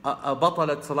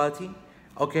بطلت صلاتي.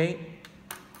 Okay.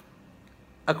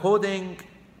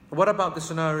 What about the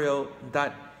scenario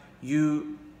that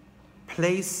you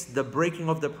place the breaking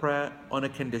of the prayer on a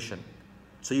condition?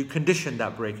 So you condition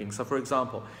that breaking. So for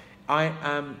example, I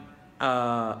am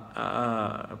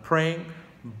praying,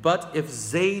 but if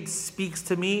Zayd speaks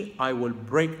to me, I will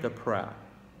break the prayer.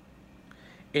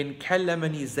 In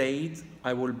kallamani Zayd,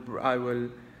 my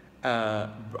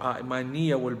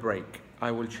niyyah will break.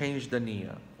 I will change the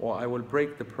niyyah, or I will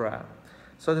break the prayer.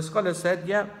 So the scholar said,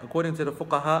 yeah, according to the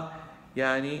fuqaha,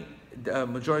 the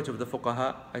majority of the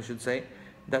fuqaha, I should say,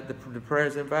 that the prayer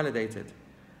is invalidated.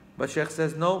 But Shaykh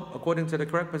says, no, according to the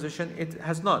correct position, it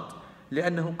has not.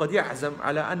 لأنه قد يعزم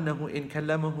على أنه إن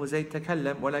كلمه زيد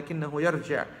تكلم ولكنه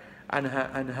يرجع عن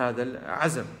هذا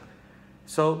العزم.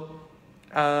 So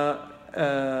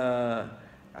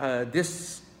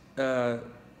this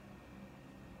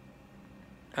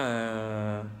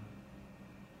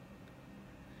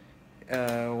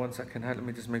one second, let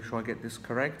me just make sure I get this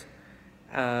correct.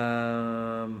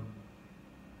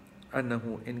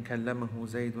 أنه إن كلمه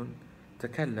زيد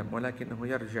تكلم ولكنه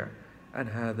يرجع عن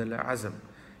هذا العزم.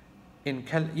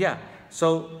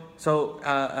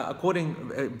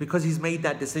 Because he's made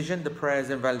that decision, the prayer is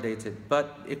invalidated.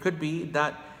 But it could be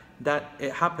that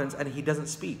it happens and he doesn't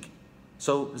speak.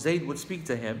 So Zayd would speak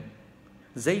to him.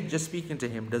 Zayd just speaking to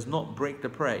him does not break the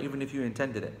prayer, even if you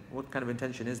intended it. What kind of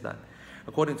intention is that?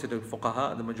 According to the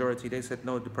fuqaha, the majority, they said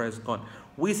no, the prayer is gone.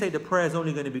 We say the prayer is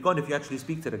only going to be gone if you actually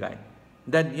speak to the guy.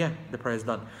 Then yeah, the prayer is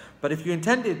done. But if you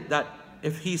intended that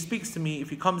if he speaks to me,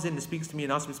 if he comes in and speaks to me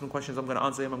and asks me some questions, I'm going to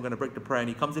answer him, I'm going to break the prayer, and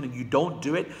he comes in and you don't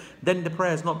do it, then the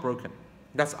prayer is not broken.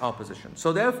 That's our position.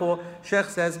 So therefore, Shaykh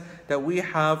says that we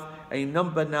have a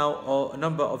number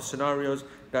of scenarios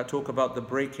that talk about the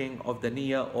breaking of the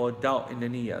niyyah or doubt in the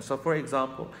niyyah. So for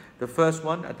example, the first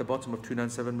one at the bottom of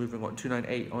 297, moving on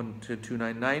 298 on to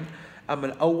 299,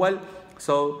 Amal Awwal.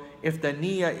 So if the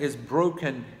niyyah is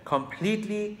broken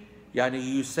completely,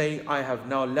 you say, I have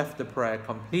now left the prayer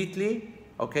completely.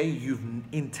 Okay, you've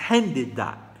intended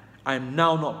that. I'm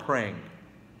now not praying.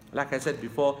 Like I said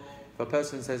before, if a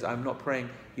person says, I'm not praying,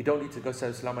 you don't need to go say,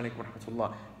 Assalamu alaikum wa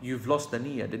rahmatullah. You've lost the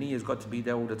niyyah. The niyyah has got to be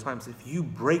there all the time. So if you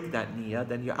break that niyyah,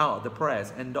 then you're out of the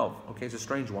prayers. End of. Okay, it's a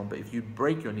strange one, but if you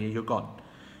break your niyyah, you're gone.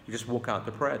 You just walk out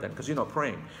the prayer then, because you're not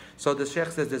praying. So the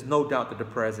Shaykh says there's no doubt that the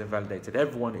prayer is invalidated.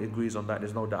 Everyone agrees on that.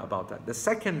 There's no doubt about that. The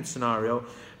second scenario,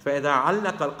 فإذا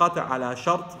علق القطع على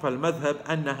شرط فالمذهب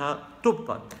أنها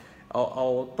تبطل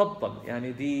أو تبطل.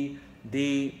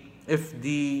 If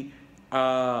the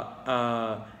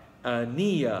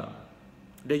niyyah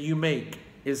that you make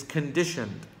is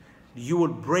conditioned, you will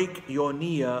break your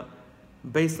niyyah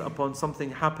based upon something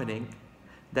happening,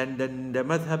 then the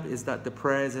madhab is that the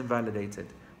prayer is invalidated.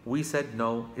 We said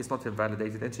no, it's not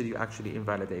invalidated until you actually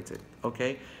invalidate it.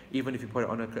 Okay, even if you put it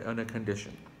on a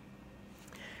condition.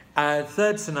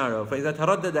 Third scenario, فإذا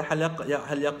تردد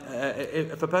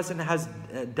if a person has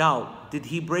doubt, did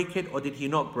he break it or did he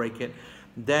not break it?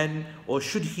 Then, or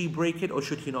should he break it or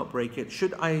should he not break it?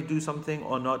 Should I do something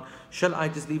or not? Shall I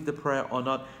just leave the prayer or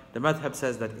not? The madhab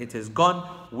says that it is gone.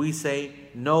 We say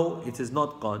no, it is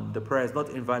not gone. The prayer is not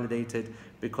invalidated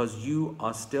because you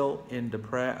are still in the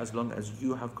prayer as long as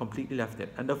you have completely left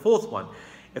it. And the fourth one,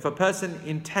 if a person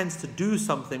intends to do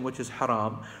something which is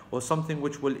haram or something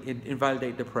which will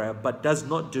invalidate the prayer but does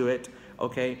not do it,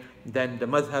 okay, then the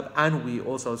madhab and we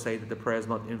also say that the prayer is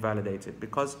not invalidated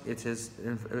because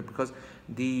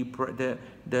the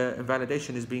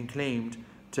invalidation is being claimed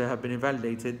to have been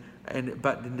invalidated,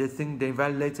 but the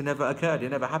invalidator never occurred, it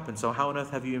never happened. So how on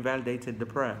earth have you invalidated the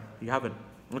prayer? You haven't.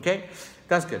 Okay,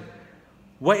 that's good.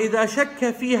 وَإِذَا شَكَّ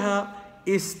فِيهَا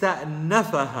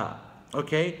إِسْتَأْنَفَهَا.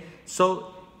 Okay,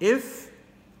 so if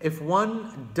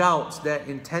one doubts their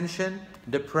intention,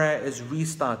 the prayer is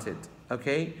restarted.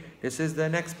 Okay, this is the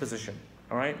next position.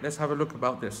 All right, let's have a look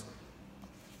about this.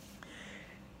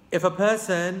 If a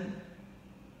person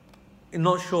is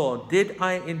not sure, did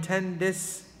I intend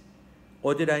this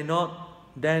or did I not,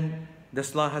 then the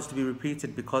salah has to be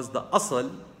repeated because the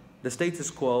asl, the status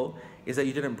quo, is that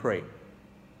you didn't pray.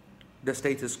 The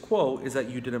status quo is that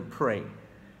you didn't pray.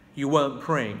 You weren't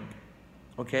praying.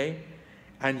 Okay?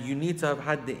 And you need to have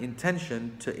had the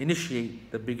intention to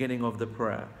initiate the beginning of the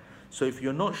prayer. So if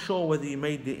you're not sure whether you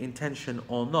made the intention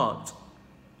or not,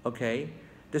 okay,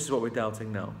 this is what we're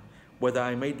doubting now. Whether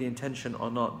I made the intention or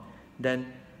not,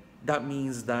 then that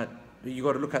means that you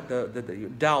got to look at the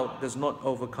doubt does not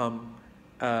overcome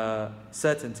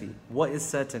certainty. What is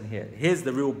certain here? Here's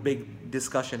the real big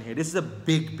discussion here. This is a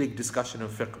big discussion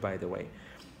of fiqh, by the way.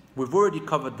 We've already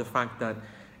covered the fact that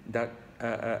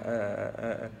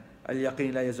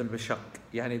al-yaqeen la yazul bi-shakk,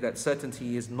 yani that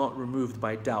certainty is not removed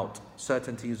by doubt.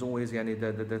 Certainty is always yani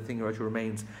the thing which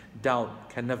remains. Doubt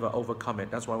can never overcome it.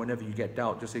 That's why whenever you get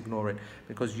doubt, just ignore it,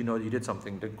 because you know you did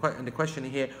something. And the question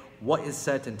here, what is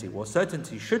certainty? Well,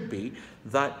 certainty should be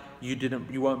that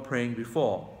you weren't praying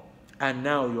before, and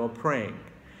now you're praying.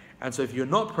 And so if you're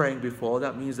not praying before,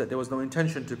 that means that there was no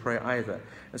intention to pray either.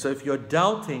 And so if you're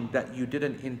doubting that you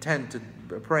didn't intend to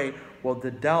pray, well,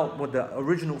 the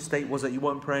original state was that you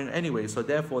weren't praying anyway. So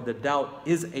therefore, the doubt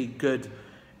is a good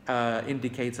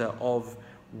indicator of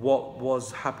what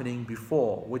was happening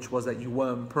before, which was that you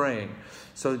weren't praying.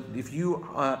 So if you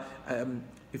are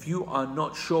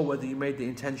not sure whether you made the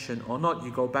intention or not,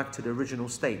 you go back to the original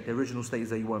state. The original state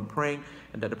is that you weren't praying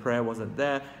and that the prayer wasn't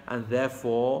there, and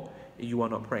therefore you are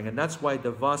not praying. And that's why the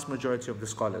vast majority of the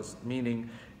scholars, meaning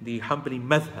the Hanbali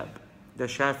madhab, the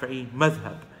Shafi'i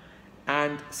madhab,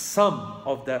 and some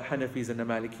of the Hanafis and the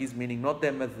Malikis, meaning not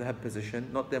their madhab position,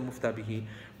 not their muftabihi,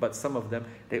 but some of them,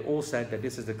 they all said that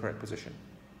this is the correct position.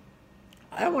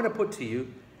 I want to put to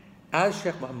you, as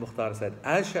Sheikh Muhammad Mukhtar said,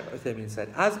 as Sheikh Uthaymeen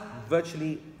said, as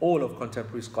virtually all of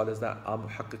contemporary scholars that are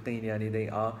muhaqqiqeen, yani they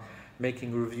are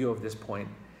making review of this point,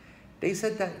 they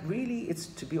said that really it's,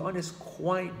 to be honest,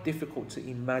 quite difficult to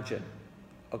imagine,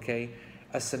 okay,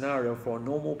 a scenario for a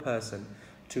normal person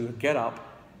to get up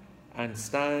and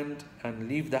stand and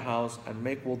leave the house and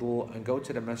make wudu and go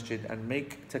to the masjid and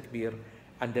make takbir,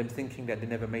 and them thinking that they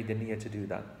never made the niyyah to do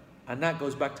that. And that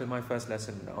goes back to my first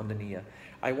lesson on the niyyah.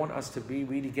 I want us to be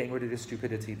really getting rid of this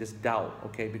stupidity, this doubt,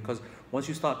 okay? Because once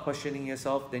you start questioning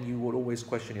yourself, then you will always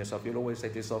question yourself. You'll always say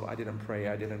to yourself, I didn't pray,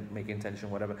 I didn't make intention,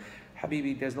 whatever.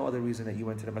 Habibi, there's no other reason that you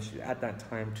went to the masjid at that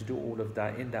time to do all of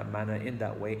that in that manner, in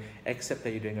that way, except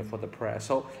that you're doing it for the prayer.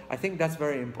 So I think that's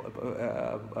very important.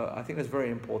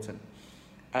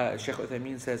 Sheikh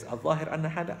Uthaymeen says, "Al-Zahir anna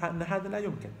hadha la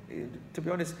yumkin." To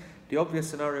be honest, the obvious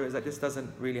scenario is that this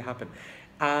doesn't really happen,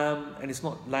 and it's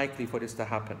not likely for this to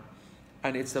happen,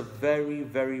 and it's a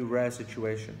very rare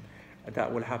situation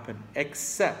that will happen,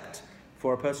 except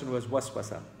for a person who has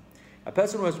waswasa. A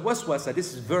person who has waswasa,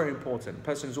 this is very important. A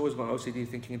person who's always got OCD,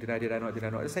 thinking, did I not?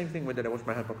 The same thing with, did I wash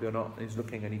my hand properly or not? And he's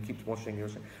looking and he keeps washing.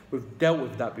 We've dealt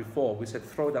with that before. We said,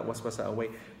 throw that waswasa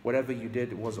away. Whatever you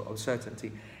did was of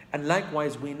certainty. And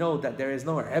likewise, we know that there is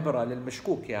no ibra lil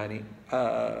mashkuk, yani,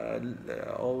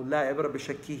 or la ibra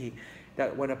bishakkihi.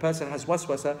 That when a person has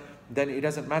waswasa, then it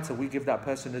doesn't matter. We give that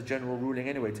person a general ruling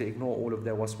anyway to ignore all of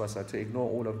their waswasa, to ignore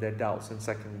all of their doubts and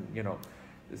second,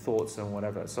 thoughts and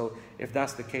whatever. So if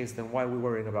that's the case, then why are we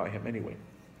worrying about him anyway?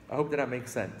 I hope that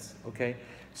makes sense, okay?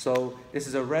 So this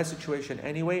is a rare situation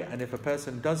anyway, and if a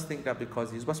person does think that because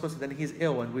he's waswasa, then he's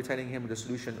ill, and we're telling him the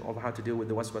solution of how to deal with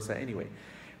the waswasa anyway.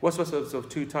 Waswasa is of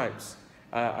two types.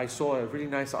 I saw a really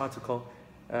nice article.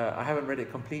 I haven't read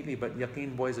it completely, but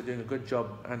Yaqeen boys are doing a good job,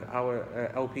 and our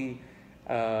LP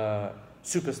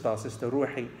superstar sister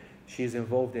Ruhi, she's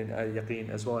involved in Yaqeen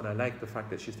as well, and I like the fact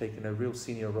that she's taken a real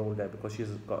senior role there because she's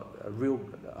got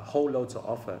a whole load to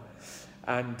offer.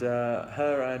 And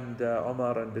her and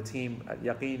Omar and the team at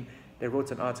Yaqeen, they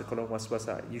wrote an article on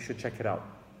waswasa. You should check it out,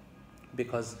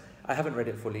 because I haven't read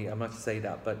it fully, I must say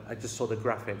that, but I just saw the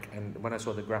graphic, and when I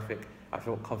saw the graphic, I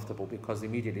felt comfortable, because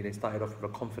immediately they started off with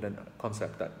a confident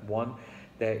concept that one,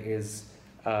 there is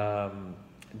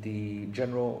the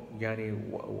general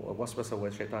waswasa,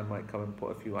 where shaitan might come and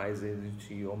put a few eyes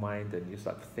into your mind and you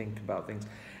start to think about things.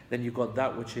 Then you've got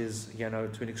that which is, to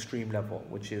an extreme level,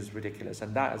 which is ridiculous.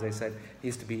 And that, as I said,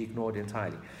 needs to be ignored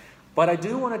entirely. But I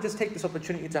do want to just take this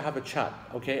opportunity to have a chat,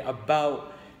 okay,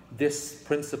 about this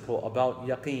principle, about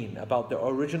yaqeen, about the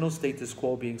original status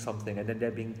quo being something and then there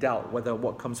being doubt, whether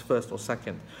what comes first or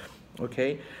second,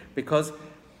 okay? Because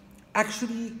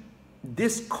actually,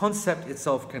 this concept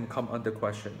itself can come under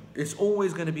question. It's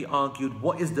always going to be argued,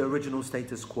 what is the original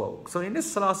status quo? So in this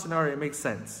salah scenario, it makes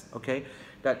sense, okay?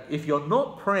 That if you're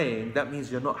not praying, that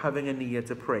means you're not having a niyyah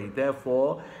to pray.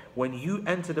 Therefore, when you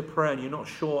enter the prayer and you're not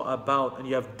sure about, and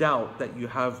you have doubt that you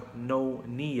have no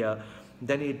niyyah,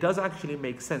 then it does actually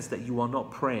make sense that you are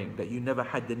not praying, that you never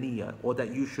had the niyyah, or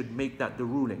that you should make that the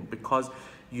ruling, because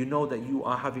you know that you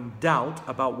are having doubt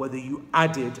about whether you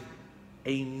added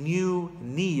a new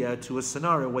niyyah to a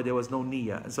scenario where there was no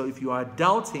niyyah. And so if you are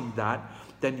doubting that,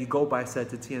 then you go by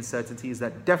certainty, and certainty is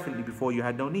that definitely before you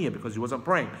had no niyyah because you wasn't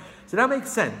praying. So that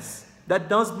makes sense. That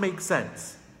does make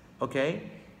sense. Okay?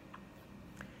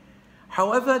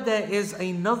 However, there is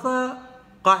another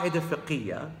qaida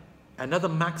fiqhiyya, another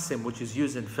maxim which is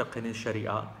used in fiqh and in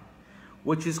sharia,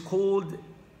 which is called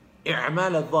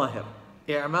i'mal al-zahir.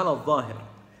 I'mal al-zahir.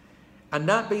 And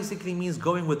that basically means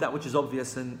going with that which is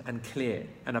obvious and clear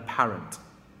and apparent.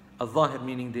 Al-zahir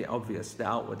meaning the obvious, the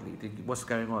outwardly, what's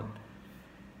going on.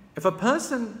 If a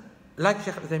person, like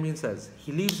Shaykh Uthaymeen says,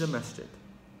 he leaves the masjid,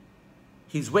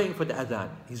 he's waiting for the adhan,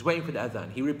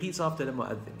 he repeats after the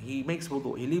mu'adhin, he makes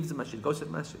wudu, he leaves the masjid, goes to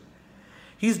the masjid.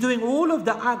 He's doing all of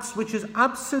the acts which is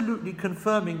absolutely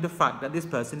confirming the fact that this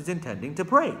person is intending to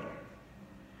pray.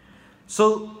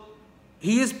 So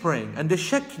he is praying, and the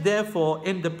shak therefore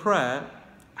in the prayer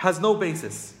has no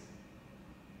basis,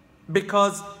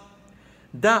 because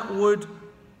that would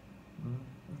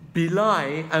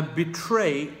belie and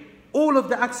betray all of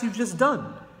the acts you've just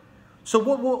done. So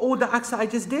what were all the acts that I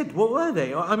just did? What were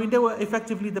they? I mean, they were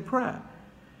effectively the prayer,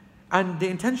 and the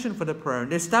intention for the prayer,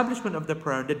 and the establishment of the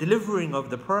prayer, and the delivering of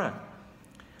the prayer.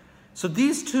 So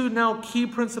these two now key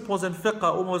principles in fiqh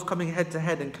are almost coming head to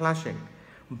head and clashing.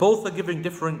 Both are giving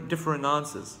differing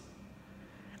answers.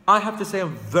 I have to say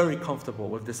I'm very comfortable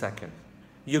with the second.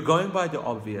 You're going by the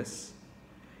obvious,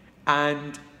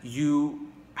 and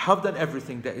you have done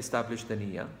everything to establish the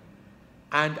niyyah.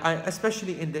 And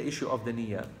especially in the issue of the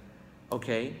niyyah,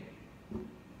 okay,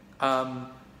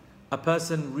 a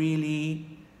person really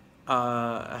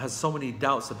has so many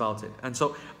doubts about it, and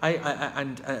so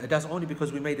that's only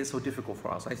because we made it so difficult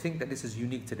for us. I think that this is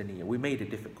unique to the niyyah. We made it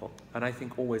difficult, and I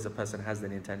think always a person has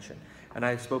an intention. And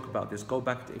I spoke about this. Go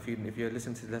back to, if you're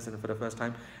listening to the lesson for the first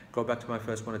time, go back to my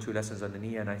first 1 or 2 lessons on the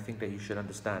niyyah, and I think that you should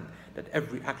understand that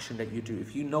every action that you do,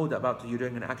 if you know that you're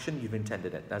doing an action, you've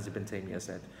intended it, as Ibn Taymiyyah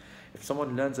said. If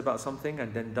someone learns about something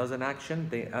and then does an action,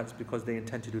 that's because they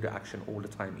intend to do the action all the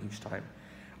time, each time.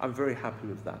 I'm very happy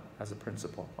with that as a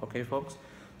principle. Okay, folks?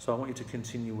 So I want you to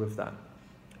continue with that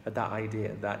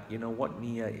idea that, you know what,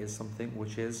 niyyah is something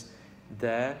which is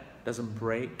there, doesn't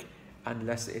break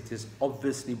unless it is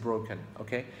obviously broken.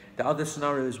 Okay? The other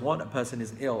scenario is what? A person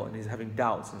is ill and is having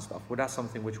doubts and stuff. Well, that's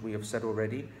something which we have said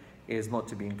already is not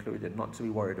to be included, not to be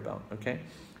worried about. Okay?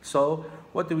 So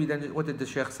what did the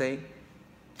Shaykh say?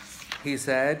 He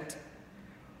said,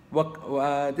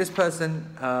 this person,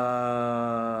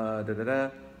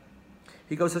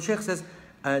 he goes, so Shaykh says,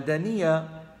 the niyyah,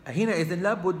 حينئذ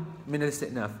لابد من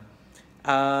الاستئناف.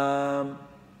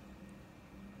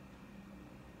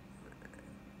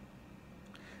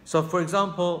 So for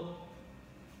example,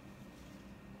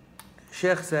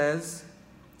 Shaykh says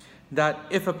that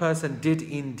if a person did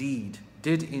indeed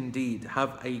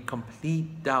have a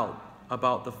complete doubt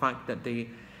about the fact that the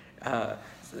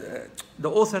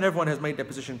author and everyone has made their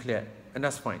position clear, and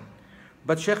that's fine.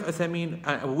 But Shaykh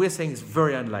Uthaymeen, we're saying it's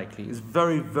very unlikely. It's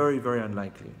very, very, very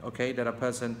unlikely, okay, that a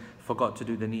person forgot to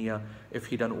do the niyyah if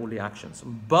he done all the actions.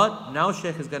 But now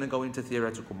Shaykh is going to go into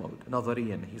theoretical mode,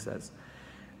 nadhariyan, he says.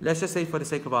 Let's just say, for the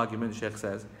sake of argument, Shaykh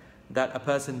says that a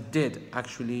person did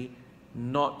actually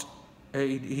not,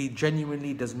 he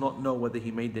genuinely does not know whether he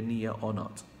made the niyyah or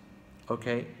not,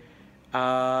 okay?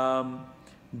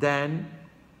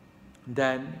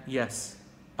 Then yes,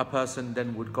 a person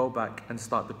then would go back and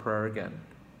start the prayer again,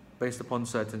 based upon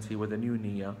certainty with a new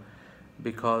niyyah,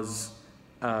 because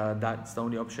that's the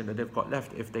only option that they've got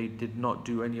left if they did not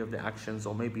do any of the actions,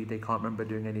 or maybe they can't remember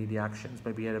doing any of the actions.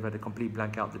 Maybe they've had a complete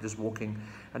blank out, they're just walking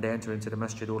and they enter into the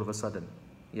masjid all of a sudden,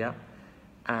 yeah?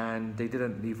 And they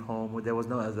didn't leave home, there was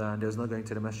no adhan, there was no going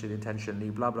to the masjid intentionally,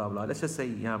 blah, blah, blah. Let's just say,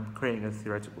 yeah, I'm creating a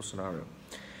theoretical scenario.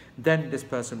 Then this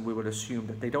person, we will assume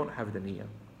that they don't have the niyyah,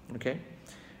 okay?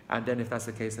 And then if that's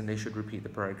the case, then they should repeat the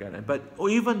prayer again. But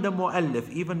even the mu'allif,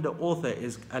 even the author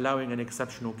is allowing an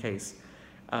exceptional case,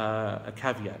 a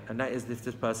caveat, and that is if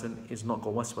this person is not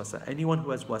got waswasa. Anyone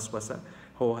who has waswasa,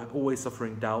 who are always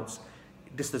suffering doubts,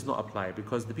 this does not apply,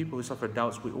 because the people who suffer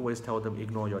doubts, we always tell them,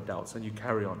 ignore your doubts and you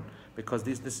carry on, because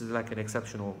this is like an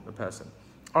exceptional person.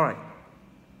 All right.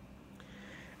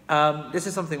 This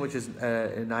is something which is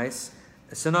nice.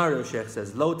 A scenario, Shaykh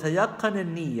says, لو تيقن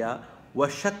النية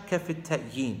وشك في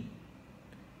التأيين.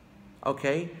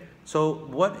 Okay, so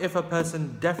what if a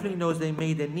person definitely knows they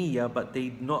made a niyyah, but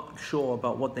they're not sure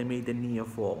about what they made the niyyah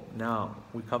for? Now,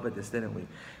 we covered this, didn't we?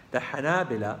 The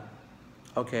Hanabila,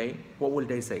 okay, what will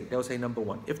they say? They'll say, number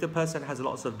one, if the person has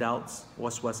lots of doubts,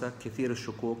 waswasa, kathir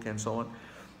al-shukuk, and so on,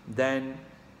 then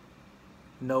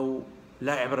no,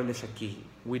 la ibra li shakkihi.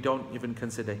 We don't even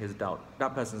consider his doubt.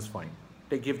 That person's fine.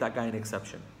 They give that guy an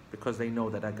exception, because they know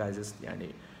that that guy is just,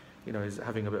 is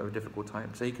having a bit of a difficult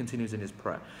time. So he continues in his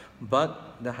prayer.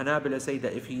 But the Hanabila say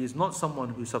that if he is not someone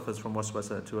who suffers from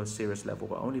waswasa to a serious level,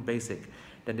 but only basic,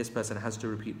 then this person has to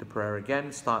repeat the prayer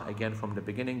again, start again from the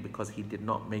beginning, because he did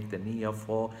not make the niyyah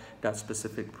for that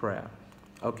specific prayer.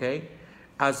 Okay?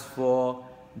 As for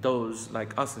those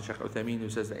like us and Shaykh Uthaymeen, who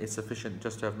says that it's sufficient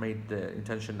just to have made the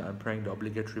intention that I'm praying the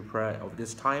obligatory prayer of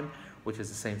this time, which is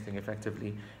the same thing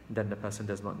effectively, then the person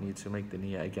does not need to make the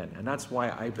niyyah again. And that's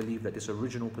why I believe that this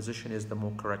original position is the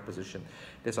more correct position.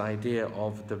 This idea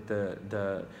of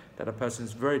that a person,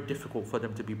 is very difficult for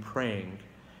them to be praying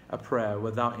a prayer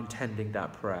without intending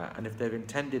that prayer. And if they've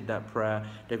intended that prayer,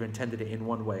 they've intended it in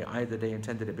one way. Either they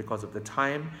intended it because of the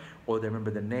time, or they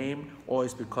remember the name, or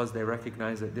it's because they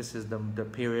recognize that this is the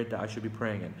period that I should be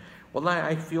praying in. Wallahi,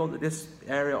 I feel that this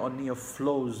area on niyyah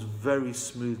flows very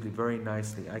smoothly, very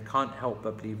nicely. I can't help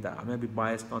but believe that. I may be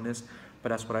biased on this, but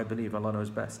that's what I believe. Allah knows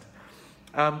best.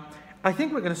 I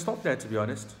think we're going to stop there, to be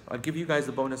honest. I'll give you guys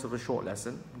the bonus of a short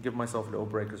lesson. Give myself a little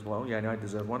break as well. Yeah, I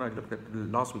deserve one. I looked at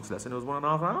last week's lesson. It was 1.5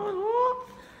 hours. What?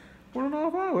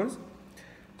 1.5 hours.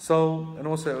 So, and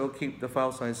also it will keep the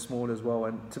file size small as well.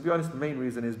 And to be honest, the main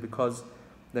reason is because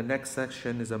the next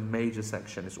section is a major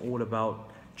section. It's all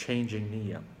about changing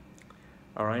niyyah.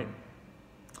 Alright?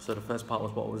 So the first part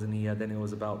was what was the niyyah, then it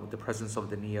was about the presence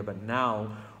of the niyyah. But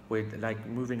now we're like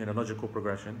moving in a logical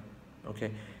progression.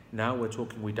 Okay? Now we're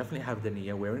talking, we definitely have the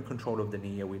niyyah, we're in control of the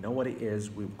niyyah, we know what it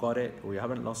is, we've got it, we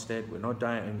haven't lost it, we're not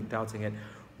doubting it.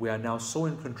 We are now so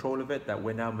in control of it that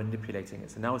we're now manipulating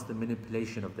it. So now it's the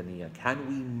manipulation of the niyyah. Can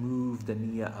we move the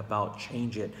niyyah about,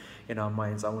 change it in our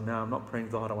minds? Oh, now I'm not praying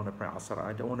dhuhr, I want to pray asr.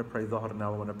 I don't want to pray dhuhr,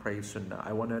 now I want to pray sunnah.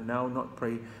 I want to now not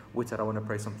pray witr, I want to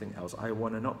pray something else. I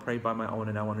want to not pray by my own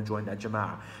and I want to join that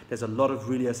jama'ah. There's a lot of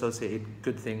really associated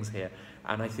good things here.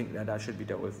 And I think that should be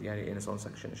dealt with in its own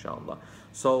section, inshallah.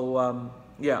 So,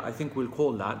 yeah, I think we'll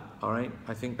call that, all right?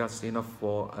 I think that's enough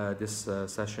for this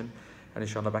session. And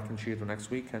inshallah, back in Tuesday next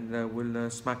week. And we'll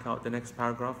smack out the next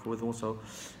paragraph with also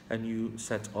a new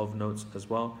set of notes as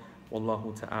well.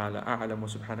 والله تعالى أعلم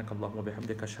وسبحانك اللهم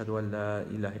وبحمدك أشهد أن لا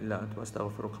إله إلا أنت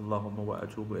وأستغفرك اللهم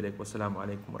وأتوب إليك والسلام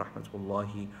عليكم ورحمة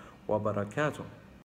الله وبركاته.